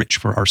Christmas rich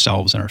for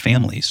ourselves and our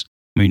families?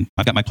 I mean,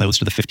 I've got my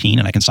playlist of the 15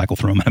 and I can cycle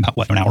through them in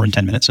about, an hour and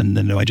 10 minutes. And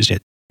then do I just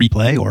hit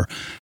replay or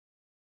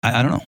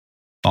I don't know.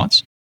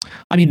 Thoughts?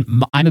 I mean,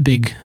 I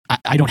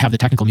don't have the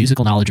technical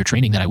musical knowledge or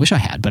training that I wish I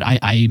had, but I'm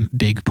a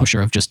big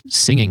pusher of just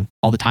singing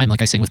all the time.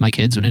 Like I sing with my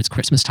kids when it's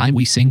Christmas time,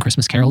 we sing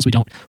Christmas carols. We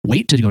don't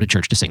wait to go to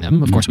church to sing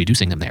them. Of course, we do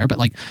sing them there, but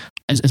like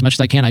as much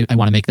as I can, I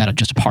want to make that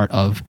just a part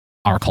of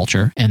our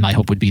culture. And my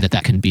hope would be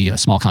that can be a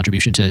small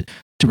contribution to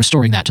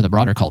restoring that to the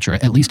broader culture,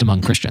 at least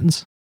among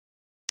Christians.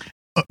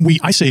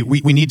 I say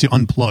we need to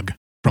unplug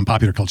from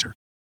popular culture.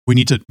 We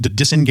need to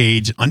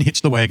disengage,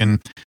 unhitch the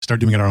wagon, start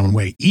doing it our own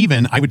way.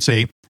 Even, I would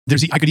say,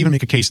 I could even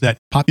make a case that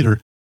popular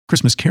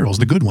Christmas carols,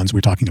 the good ones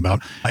we're talking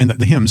about, and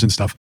the hymns and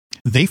stuff,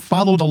 they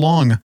followed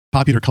along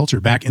popular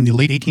culture back in the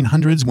late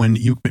 1800s when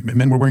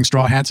men were wearing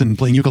straw hats and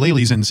playing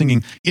ukuleles and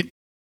singing.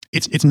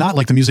 It's not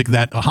like the music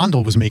that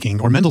Handel was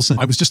making or Mendelssohn.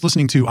 I was just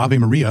listening to Ave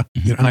Maria,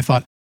 and I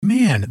thought,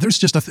 man,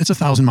 there's it's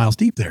 1,000 miles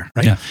deep there,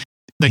 right? Yeah.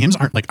 The hymns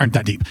aren't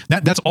that deep.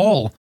 That's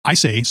all I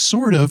say,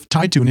 sort of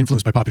tied to and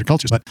influenced by popular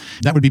culture. But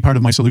that would be part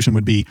of my solution,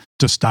 would be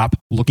to stop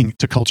looking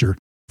to culture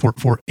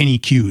for any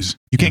cues.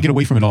 You can't get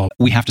away from it all.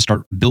 We have to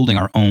start building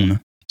our own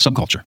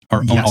subculture,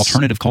 our own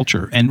alternative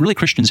culture. And really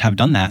Christians have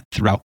done that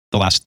throughout the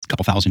last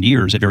couple thousand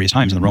years at various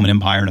times in the Roman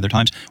Empire and other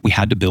times. We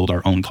had to build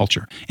our own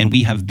culture. And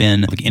we have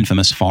been like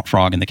infamous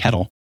frog in the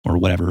kettle or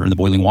whatever, in the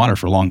boiling water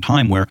for a long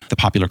time, where the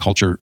popular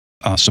culture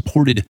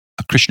supported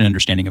a Christian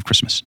understanding of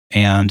Christmas.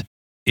 And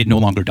it no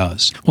longer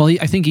does. Well,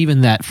 I think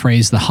even that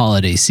phrase, the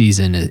holiday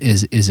season,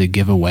 is a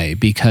giveaway,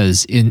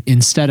 because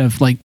instead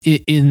of like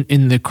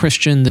in the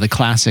Christian, the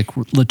classic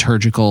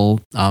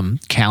liturgical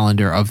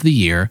calendar of the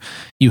year,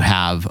 you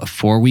have a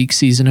 4-week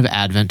season of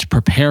Advent to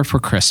prepare for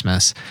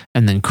Christmas,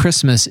 and then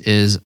Christmas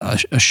is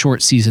a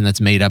short season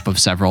that's made up of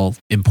several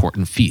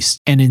important feasts.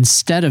 And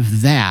instead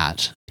of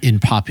that, in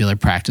popular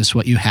practice,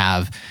 what you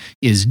have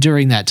is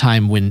during that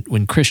time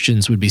when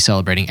Christians would be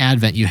celebrating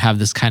Advent, you have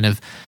this kind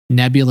of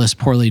nebulous,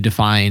 poorly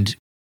defined,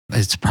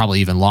 it's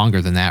probably even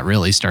longer than that,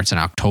 really, starts in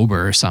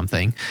October or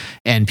something,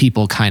 and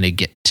people kind of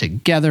get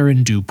together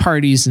and do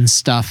parties and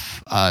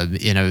stuff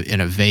in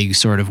a vague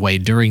sort of way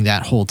during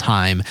that whole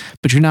time.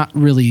 But you're not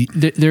really,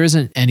 there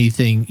isn't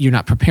anything, you're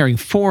not preparing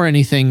for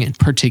anything in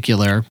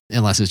particular,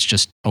 unless it's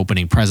just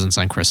opening presents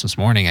on Christmas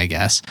morning, I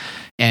guess.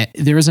 And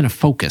there isn't a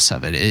focus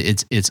of it.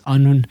 It's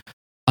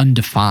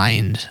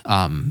undefined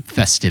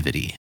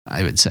festivity,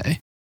 I would say.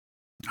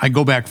 I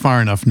go back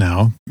far enough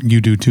now. You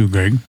do too,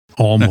 Greg.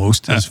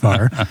 Almost as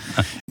far.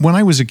 When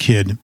I was a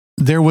kid,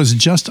 there was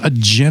just a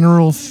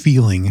general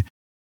feeling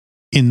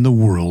in the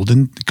world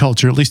and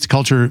culture, at least the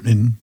culture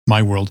in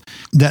my world,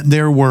 that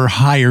there were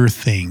higher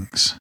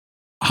things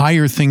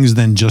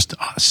than just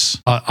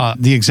us.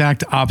 The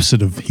exact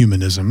opposite of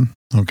humanism.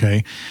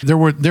 Okay, there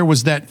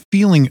was that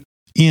feeling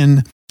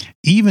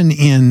even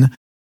in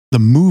the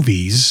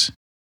movies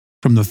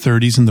from the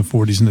 30s and the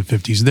 40s and the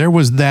 50s.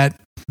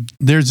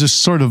 There's this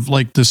sort of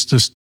like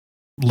this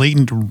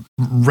latent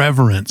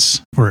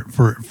reverence for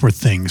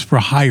things, for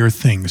higher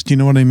things. Do you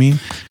know what I mean?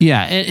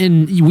 Yeah,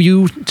 and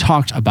you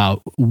talked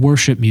about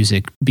worship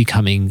music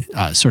becoming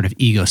sort of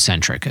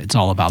egocentric. It's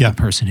all about the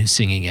person who's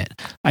singing it.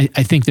 I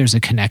think there's a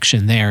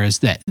connection there, is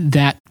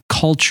that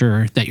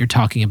culture that you're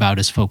talking about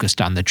is focused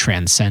on the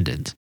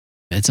transcendent.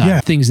 It's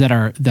things that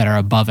are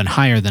above and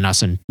higher than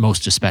us, and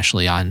most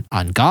especially on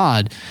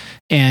God.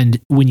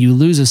 And when you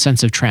lose a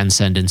sense of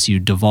transcendence, you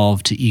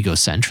devolve to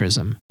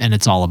egocentrism, and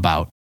it's all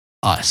about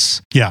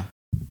us. Yeah,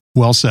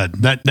 well said.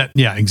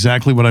 Yeah,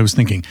 exactly what I was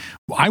thinking.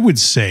 I would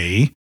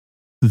say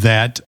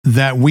that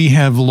we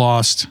have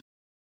lost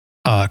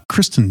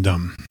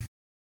Christendom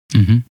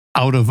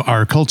out of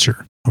our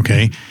culture.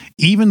 Okay,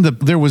 even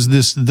there was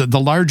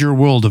the larger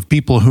world of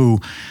people who,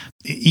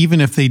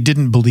 even if they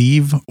didn't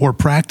believe or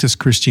practice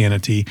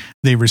Christianity,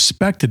 they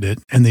respected it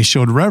and they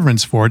showed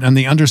reverence for it, and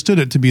they understood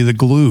it to be the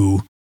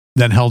glue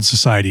that held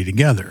society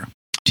together.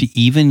 To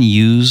even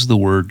use the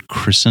word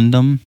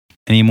Christendom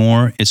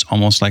anymore, it's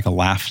almost like a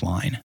laugh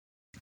line,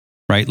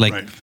 right?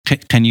 Like,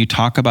 can you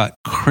talk about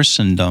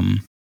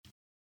Christendom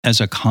as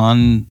a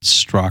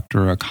construct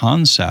or a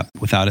concept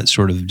without it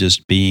sort of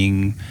just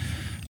being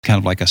kind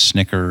of like a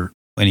snicker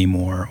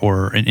anymore,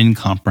 or an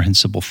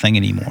incomprehensible thing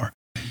anymore?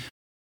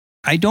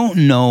 I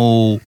don't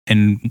know,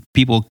 and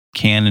people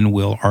can and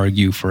will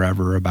argue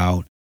forever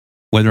about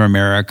whether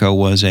America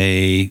was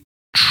a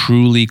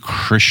truly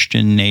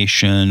Christian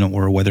nation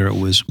or whether it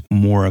was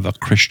more of a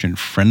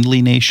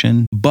Christian-friendly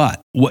nation.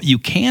 But what you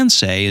can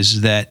say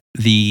is that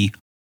the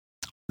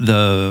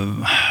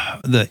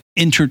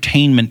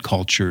entertainment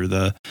culture,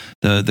 the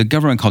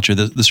government culture,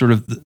 the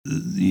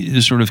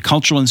sort of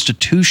cultural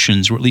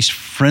institutions were at least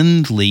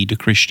friendly to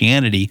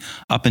Christianity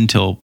up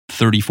until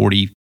 30,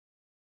 40,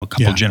 a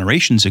couple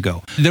generations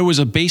ago. There was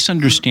a base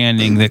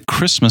understanding that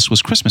Christmas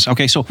was Christmas.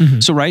 Okay, so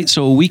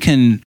we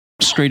can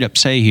straight up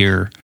say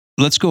here,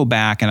 let's go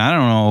back, and I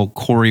don't know,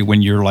 Corey,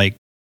 when you're like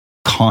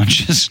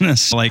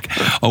consciousness, like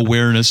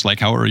awareness, like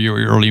how your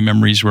early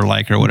memories were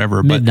like or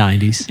whatever.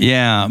 Mid-90s.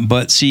 Yeah,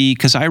 but see,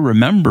 because I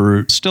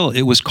remember still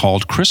it was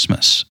called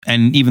Christmas,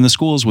 and even the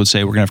schools would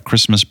say we're going to have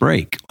Christmas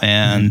break,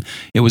 and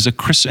it was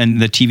and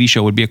the TV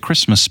show would be a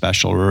Christmas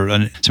special, or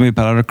somebody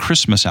put out a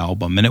Christmas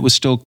album, and it was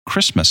still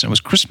Christmas, and it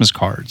was Christmas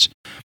cards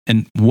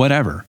and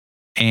whatever,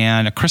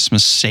 and a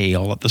Christmas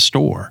sale at the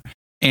store,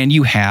 and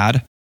you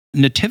had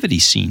nativity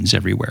scenes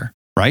everywhere.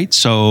 Right,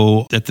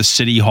 so at the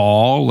city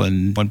hall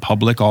and when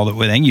public, all the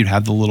way, then you'd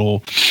have the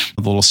little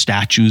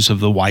statues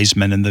of the wise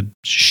men and the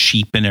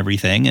sheep and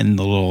everything, and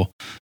the little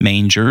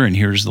manger, and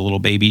here's the little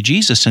baby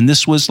Jesus, and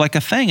this was like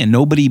a thing, and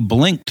nobody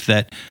blinked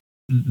that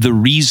the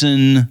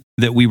reason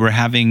that we were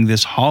having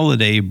this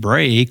holiday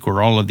break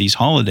or all of these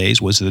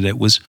holidays was that it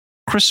was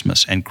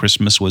Christmas, and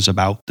Christmas was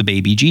about the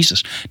baby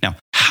Jesus. Now,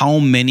 how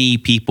many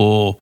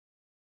people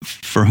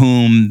for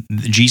whom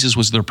Jesus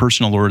was their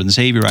personal Lord and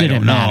Savior, I don't know.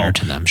 Didn't matter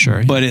to them,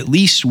 sure. But at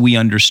least we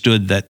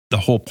understood that the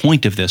whole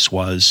point of this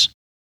was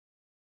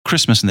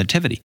Christmas and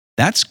nativity.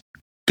 That's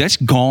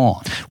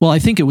gone. Well, I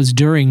think it was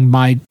during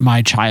my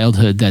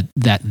childhood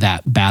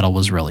that battle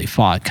was really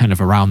fought, kind of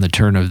around the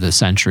turn of the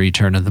century,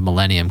 turn of the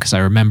millennium, because I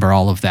remember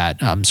all of that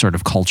sort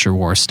of culture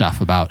war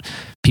stuff about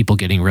people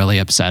getting really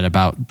upset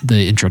about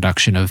the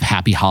introduction of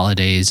Happy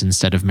Holidays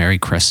instead of Merry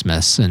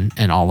Christmas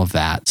and all of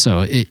that.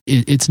 So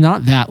it's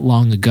not that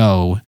long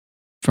ago,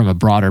 from a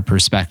broader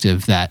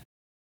perspective, that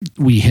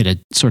we hit a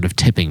sort of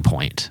tipping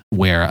point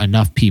where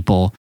enough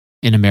people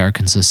in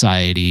American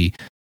society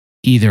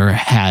either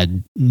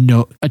had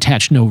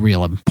attached no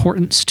real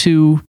importance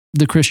to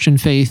the Christian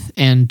faith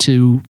and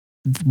to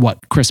what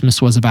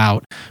Christmas was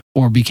about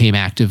or became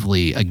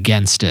actively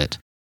against it.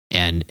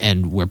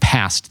 And we're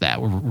past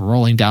that. We're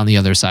rolling down the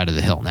other side of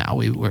the hill now.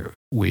 We're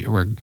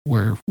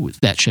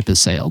that ship has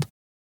sailed.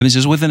 This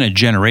is within a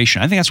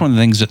generation. I think that's one of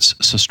the things that's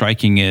so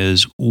striking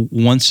is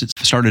once it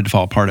started to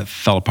fall apart, it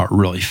fell apart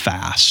really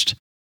fast.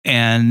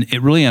 And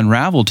it really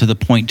unraveled to the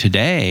point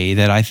today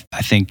that I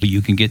think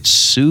you can get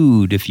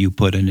sued if you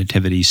put a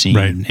nativity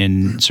scene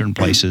in certain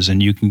places.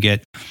 And you can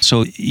get,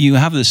 so you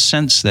have this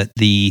sense that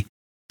the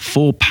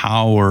full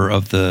power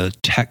of the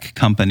tech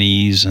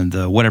companies and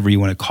the whatever you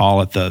want to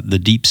call it, the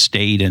deep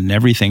state and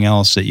everything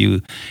else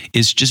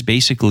is just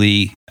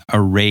basically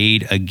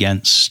arrayed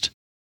against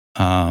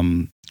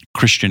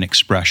Christian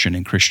expression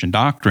and Christian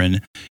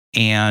doctrine,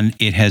 and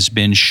it has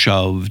been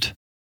shoved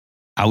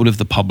out of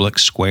the public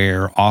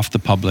square, off the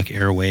public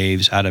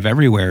airwaves, out of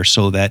everywhere,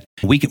 so that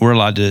we're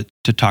allowed to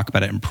talk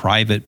about it in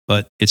private,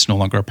 but it's no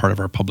longer a part of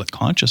our public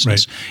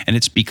consciousness, and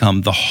it's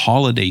become the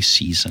holiday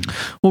season.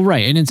 Well,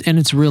 right, and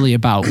it's really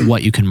about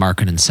what you can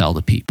market and sell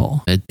to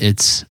people.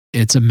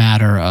 It's a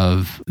matter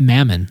of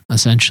mammon,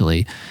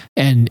 essentially,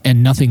 and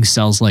nothing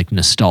sells like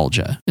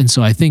nostalgia. And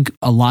so I think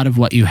a lot of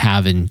what you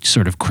have in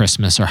sort of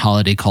Christmas or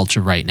holiday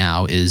culture right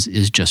now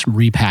is just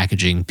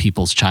repackaging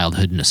people's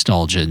childhood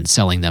nostalgia and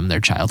selling them their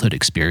childhood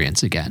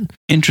experience again.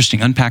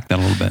 Interesting. Unpack that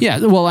a little bit. Yeah.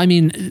 Well, I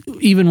mean,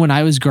 even when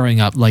I was growing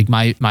up, like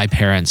my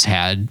parents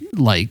had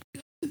like,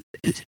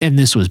 and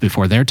this was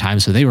before their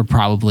time, so they were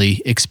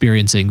probably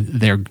experiencing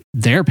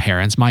their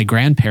parents, my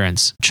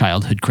grandparents'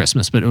 childhood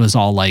Christmas, but it was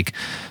all like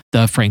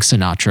the Frank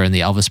Sinatra and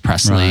the Elvis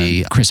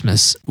Presley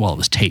Christmas. Well, it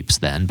was tapes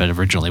then, but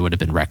originally would have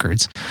been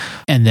records.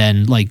 And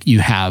then like you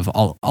have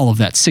all of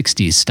that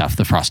 60s stuff,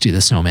 the Frosty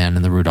the Snowman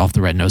and the Rudolph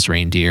the Red-Nosed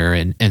Reindeer,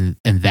 and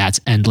that's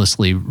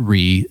endlessly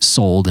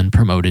resold and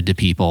promoted to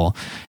people.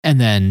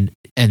 And then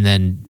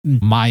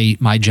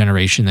my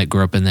generation that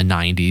grew up in the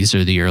 90s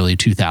or the early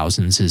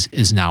 2000s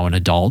is now an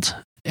adult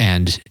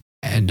and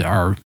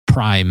our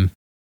prime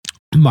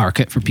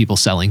market for people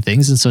selling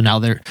things. And so now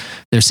they're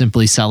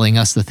simply selling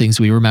us the things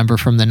we remember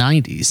from the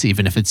 90s,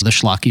 even if it's the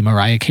schlocky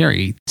Mariah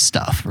Carey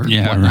stuff or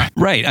whatnot.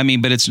 Right. I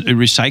mean, but it's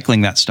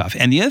recycling that stuff.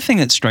 And the other thing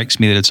that strikes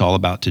me that it's all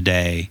about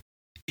today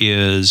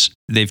is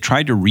they've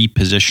tried to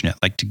reposition it,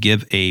 like to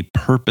give a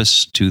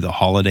purpose to the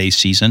holiday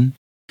season.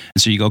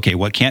 And so you go, okay,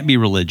 well, it can't be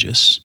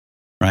religious.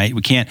 Right?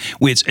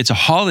 It's a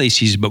holiday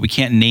season, but we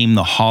can't name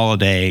the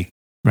holiday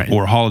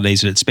or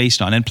holidays that it's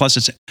based on. And plus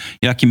it's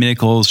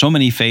ecumenical, so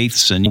many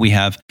faiths. And we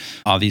have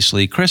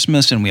obviously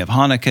Christmas and we have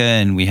Hanukkah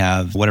and we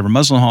have whatever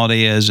Muslim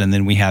holiday is. And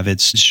then we have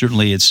there's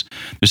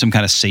some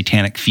kind of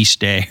satanic feast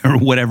day or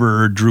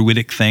whatever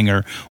druidic thing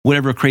or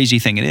whatever crazy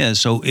thing it is.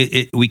 So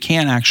we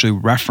can't actually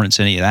reference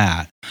any of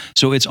that.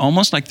 So it's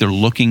almost like they're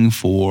looking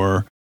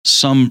for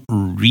some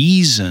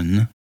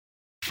reason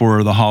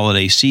for the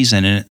holiday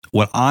season. And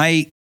what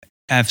I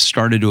have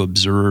started to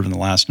observe in the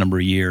last number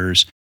of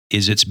years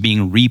is it's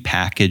being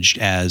repackaged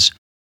as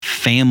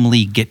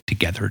family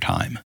get-together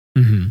time.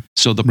 Mm-hmm.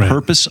 So the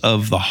purpose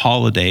of the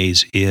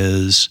holidays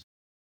is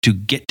to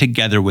get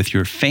together with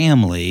your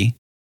family.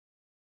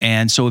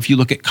 And so if you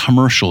look at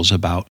commercials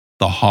about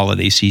the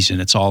holiday season,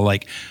 it's all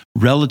like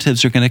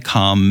relatives are going to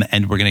come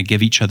and we're going to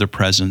give each other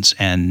presents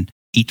and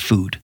eat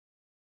food.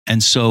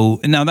 And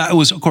so now that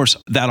was, of course,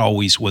 that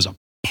always was a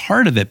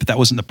part of it, but that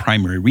wasn't the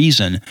primary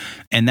reason.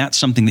 And that's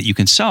something that you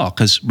can sell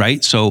because,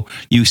 right? So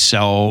you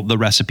sell the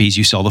recipes,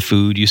 you sell the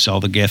food, you sell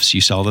the gifts,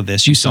 you sell the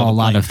this. You sell a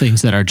lot of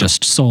things that are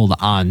just sold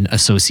on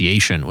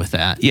association with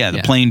that. Yeah,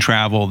 the plane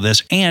travel,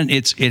 this, and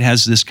it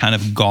has this kind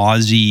of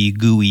gauzy,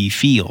 gooey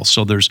feel.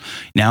 So this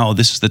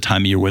is the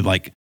time of year where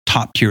like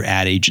top tier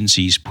ad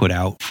agencies put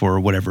out for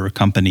whatever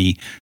company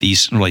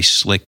these really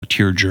slick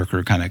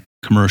tearjerker kind of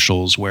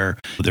commercials where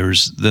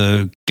there's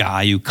the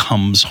guy who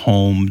comes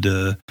home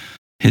to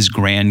his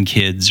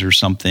grandkids or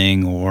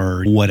something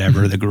or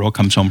whatever. The girl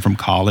comes home from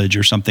college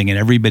or something and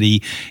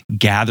everybody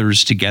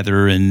gathers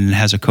together and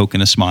has a Coke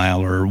and a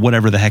smile or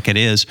whatever the heck it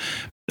is.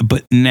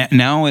 But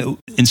now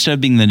instead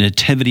of being the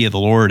nativity of the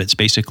Lord, it's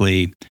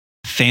basically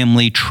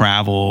family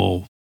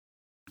travel,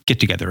 get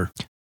together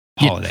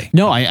holiday. Yeah.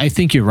 No, I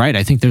think you're right.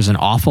 I think there's an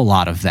awful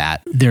lot of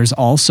that. There's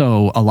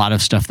also a lot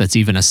of stuff that's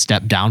even a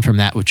step down from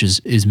that, which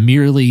is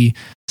merely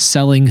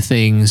selling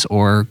things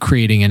or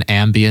creating an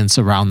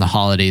ambience around the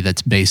holiday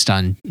that's based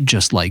on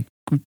just like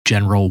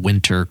general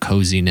winter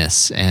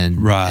coziness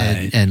and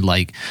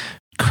like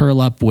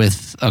curl up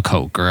with a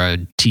Coke or a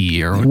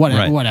tea or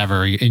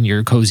whatever in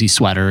your cozy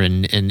sweater.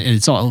 And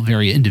it's all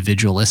very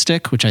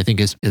individualistic, which I think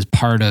is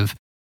part of,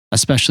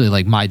 especially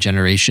like my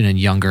generation and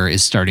younger,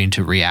 is starting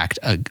to react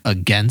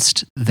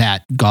against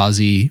that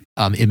gauzy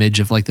image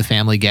of like the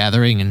family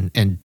gathering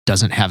and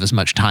doesn't have as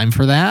much time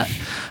for that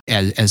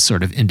as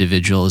sort of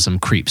individualism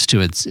creeps to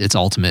its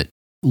ultimate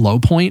low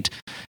point.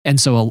 And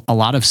so a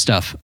lot of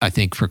stuff I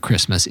think for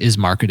Christmas is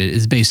marketed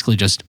is basically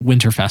just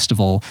winter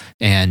festival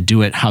and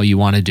do it how you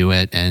want to do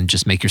it and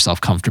just make yourself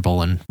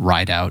comfortable and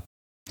ride out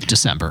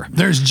December.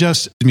 There's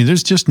just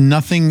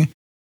nothing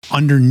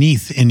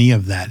underneath any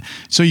of that.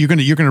 So you're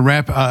gonna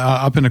wrap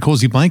up in a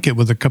cozy blanket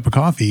with a cup of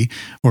coffee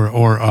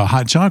or a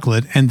hot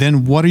chocolate, and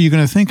then what are you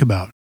going to think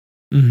about?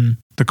 Mm-hmm.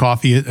 The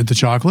coffee, the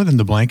chocolate, and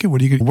the blanket. What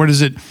do you? Where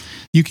does it?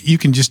 You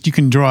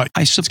can draw.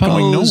 I It's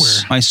going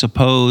nowhere.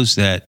 suppose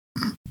that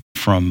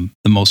from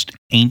the most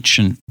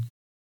ancient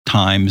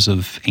times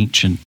of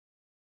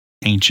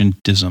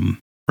ancientism,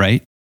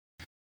 right?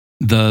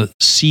 The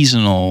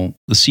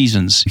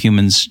seasons,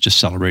 humans just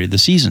celebrated the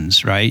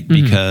seasons, right?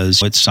 Mm-hmm. Because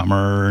it's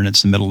summer and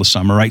it's the middle of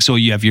summer, right? So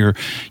you have your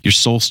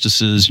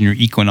solstices and your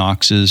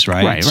equinoxes,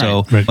 right? Right.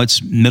 So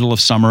it's middle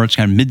of summer, it's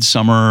kind of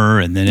midsummer,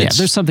 and then it's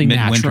there's something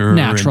midwinter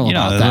natural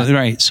about that.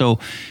 right? So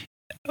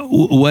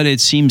what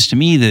it seems to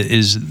me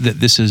is that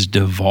this has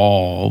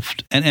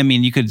devolved, and I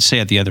mean, you could say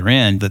at the other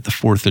end that the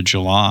 4th of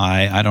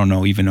July, I don't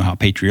even know how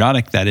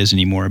patriotic that is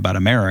anymore about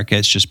America.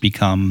 It's just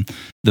become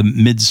the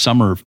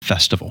midsummer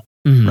festival.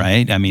 Mm-hmm.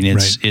 Right. I mean,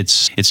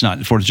 it's not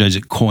 4th of July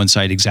doesn't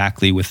coincide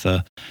exactly with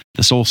the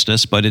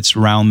solstice, but it's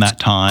around that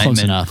time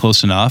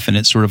close enough. And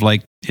it's sort of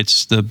like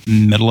it's the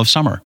middle of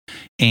summer,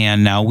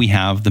 and now we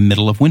have the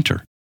middle of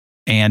winter,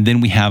 and then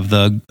we have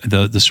the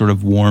sort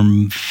of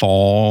warm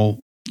fall.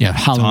 Yeah,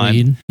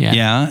 Halloween.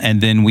 Yeah,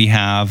 and then we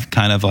have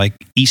kind of like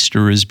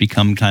Easter has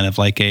become kind of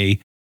like a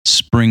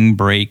spring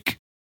break,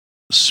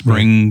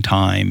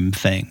 springtime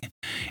thing,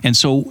 and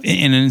so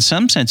in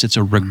some sense, it's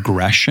a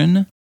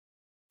regression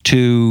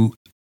to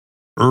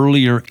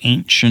earlier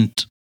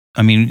ancient.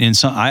 I mean,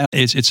 it's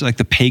like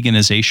the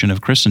paganization of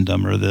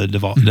Christendom, or the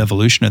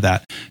devolution of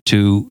that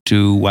to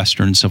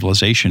Western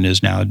civilization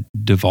is now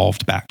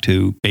devolved back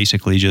to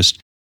basically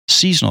just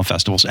seasonal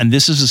festivals. And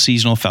this is a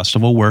seasonal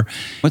festival where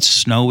it's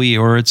snowy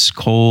or it's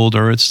cold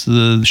or it's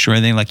the sure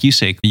thing, like you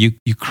say, you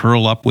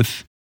curl up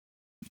with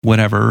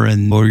whatever,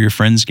 or your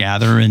friends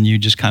gather and you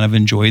just kind of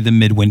enjoy the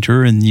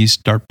midwinter and you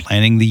start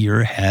planning the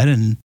year ahead,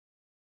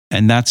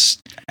 and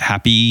that's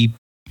happy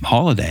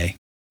holiday,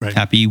 right.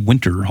 Happy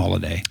winter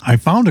holiday. I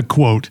found a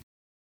quote.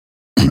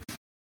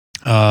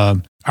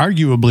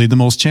 Arguably, the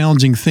most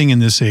challenging thing in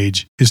this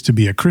age is to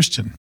be a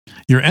Christian.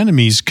 Your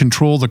enemies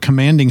control the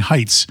commanding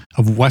heights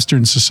of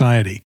Western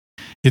society.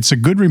 It's a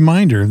good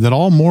reminder that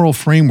all moral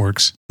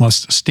frameworks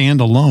must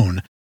stand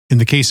alone. In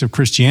the case of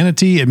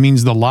Christianity, it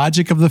means the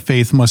logic of the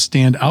faith must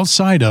stand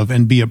outside of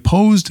and be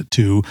opposed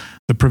to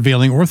the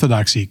prevailing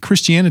orthodoxy.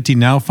 Christianity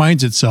now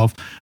finds itself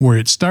where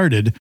it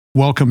started.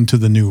 Welcome to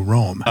the new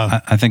Rome.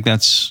 I think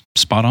that's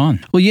spot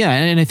on. Well, yeah,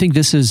 and I think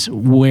this is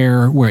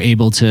where we're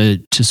able to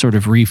sort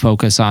of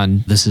refocus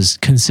on this is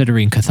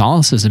considering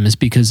Catholicism, is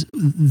because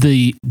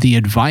the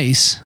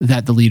advice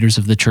that the leaders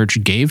of the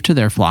church gave to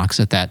their flocks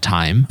at that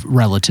time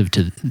relative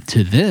to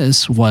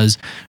this was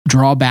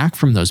draw back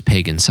from those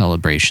pagan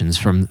celebrations,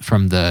 from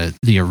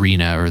the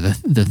arena or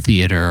the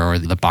theater or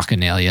the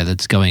bacchanalia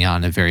that's going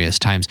on at various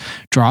times.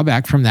 Draw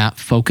back from that,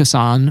 focus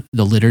on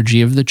the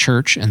liturgy of the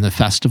church and the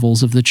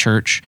festivals of the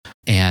church,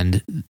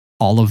 and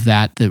all of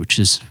that which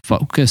is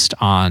focused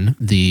on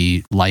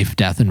the life,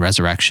 death, and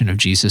resurrection of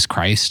Jesus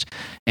Christ.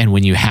 And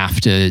when you have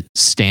to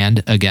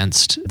stand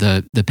against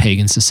the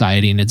pagan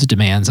society and its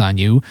demands on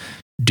you,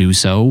 do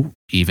so,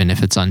 even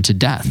if it's unto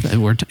death.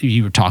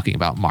 You were talking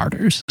about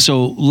martyrs.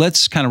 So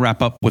let's kind of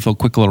wrap up with a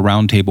quick little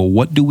roundtable.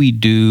 What do we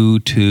do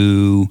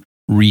to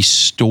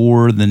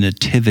restore the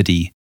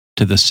nativity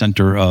to the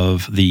center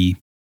of the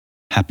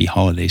happy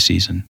holiday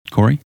season?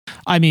 Corey?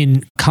 I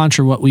mean,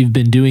 contra what we've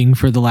been doing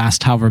for the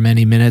last however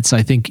many minutes,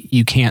 I think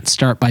you can't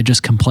start by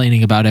just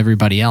complaining about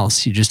everybody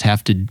else. You just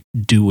have to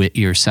do it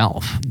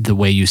yourself. The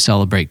way you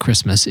celebrate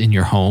Christmas in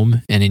your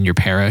home and in your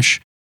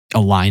parish,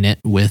 align it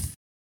with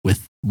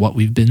what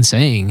we've been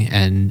saying,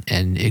 and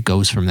it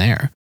goes from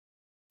there.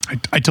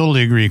 I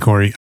totally agree,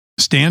 Corey.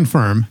 Stand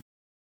firm,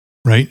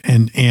 right?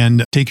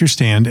 And take your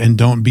stand, and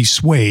don't be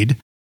swayed,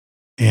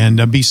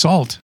 and be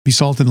salt. Be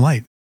salt and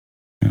light.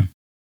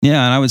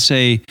 Yeah, and I would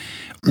say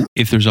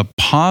if there's a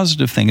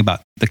positive thing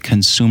about the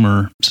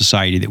consumer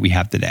society that we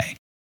have today,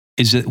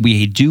 is that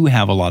we do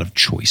have a lot of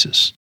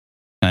choices.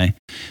 Okay,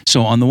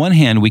 so on the one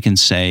hand, we can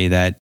say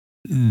that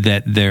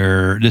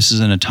this is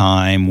in a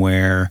time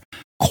where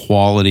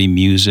quality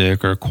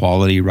music or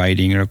quality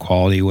writing or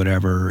quality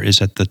whatever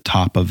is at the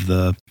top of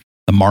the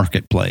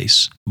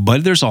marketplace.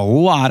 But there's a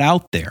lot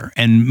out there,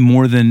 and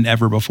more than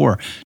ever before.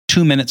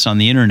 2 minutes on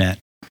the internet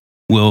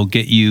will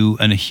get you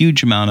a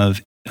huge amount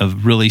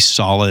of really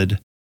solid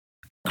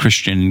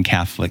Christian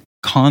Catholic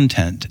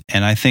content.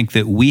 And I think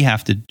that we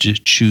have to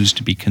just choose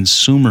to be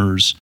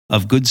consumers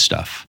of good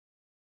stuff.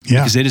 Yeah.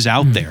 Because it is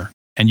out there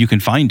and you can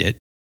find it.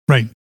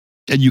 Right.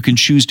 And you can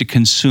choose to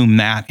consume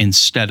that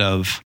instead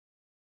of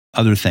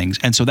other things.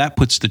 And so that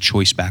puts the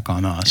choice back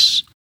on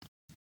us.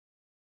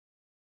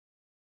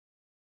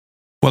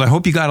 Well, I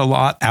hope you got a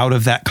lot out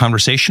of that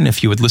conversation.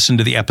 If you had listened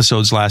to the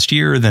episodes last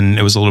year, then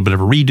it was a little bit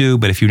of a redo.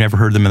 But if you never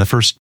heard them in the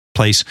first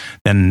place,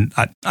 then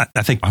I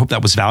hope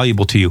that was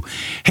valuable to you.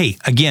 Hey,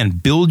 again,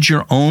 build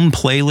your own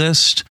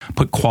playlist,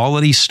 put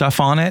quality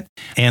stuff on it,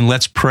 and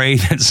let's pray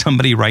that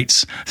somebody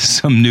writes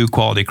some new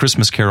quality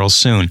Christmas carols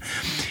soon.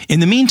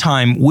 In the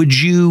meantime, would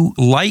you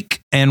like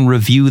and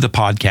review the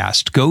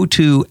podcast. Go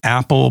to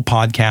Apple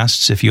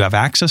Podcasts if you have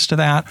access to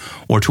that,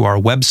 or to our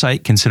website,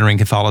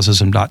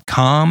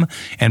 consideringcatholicism.com,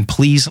 and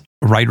please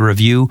write a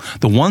review.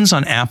 The ones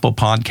on Apple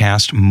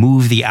Podcast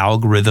move the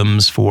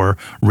algorithms for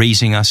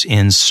raising us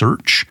in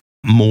search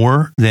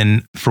more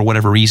than, for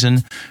whatever reason,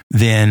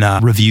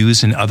 than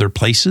reviews in other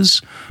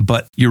places.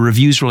 But your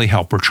reviews really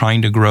help. We're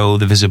trying to grow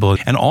the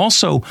visibility. And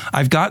also,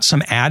 I've got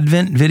some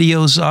Advent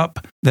videos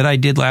up that I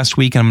did last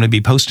week. And I'm going to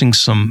be posting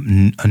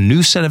a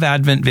new set of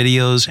Advent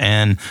videos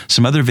and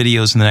some other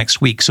videos in the next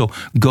week. So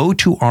go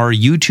to our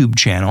YouTube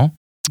channel,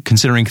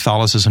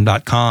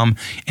 consideringcatholicism.com,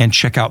 and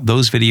check out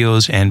those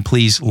videos, and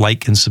please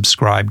like and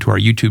subscribe to our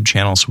YouTube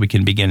channel so we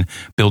can begin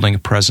building a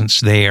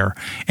presence there.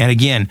 And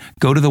again,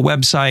 go to the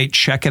website,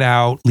 check it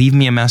out, leave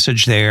me a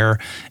message there,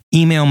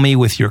 email me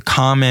with your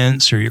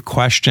comments or your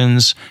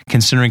questions,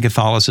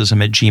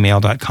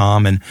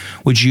 consideringcatholicism@gmail.com, and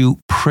would you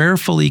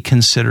prayerfully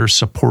consider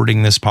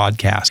supporting this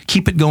podcast?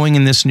 Keep it going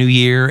in this new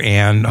year,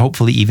 and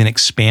hopefully even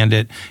expand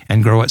it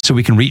and grow it so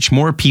we can reach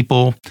more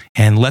people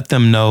and let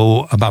them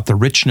know about the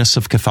richness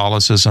of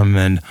Catholicism,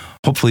 and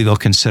hopefully they'll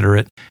consider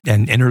it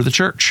and enter the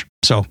church.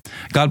 So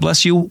God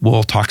bless you.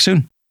 We'll talk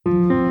soon.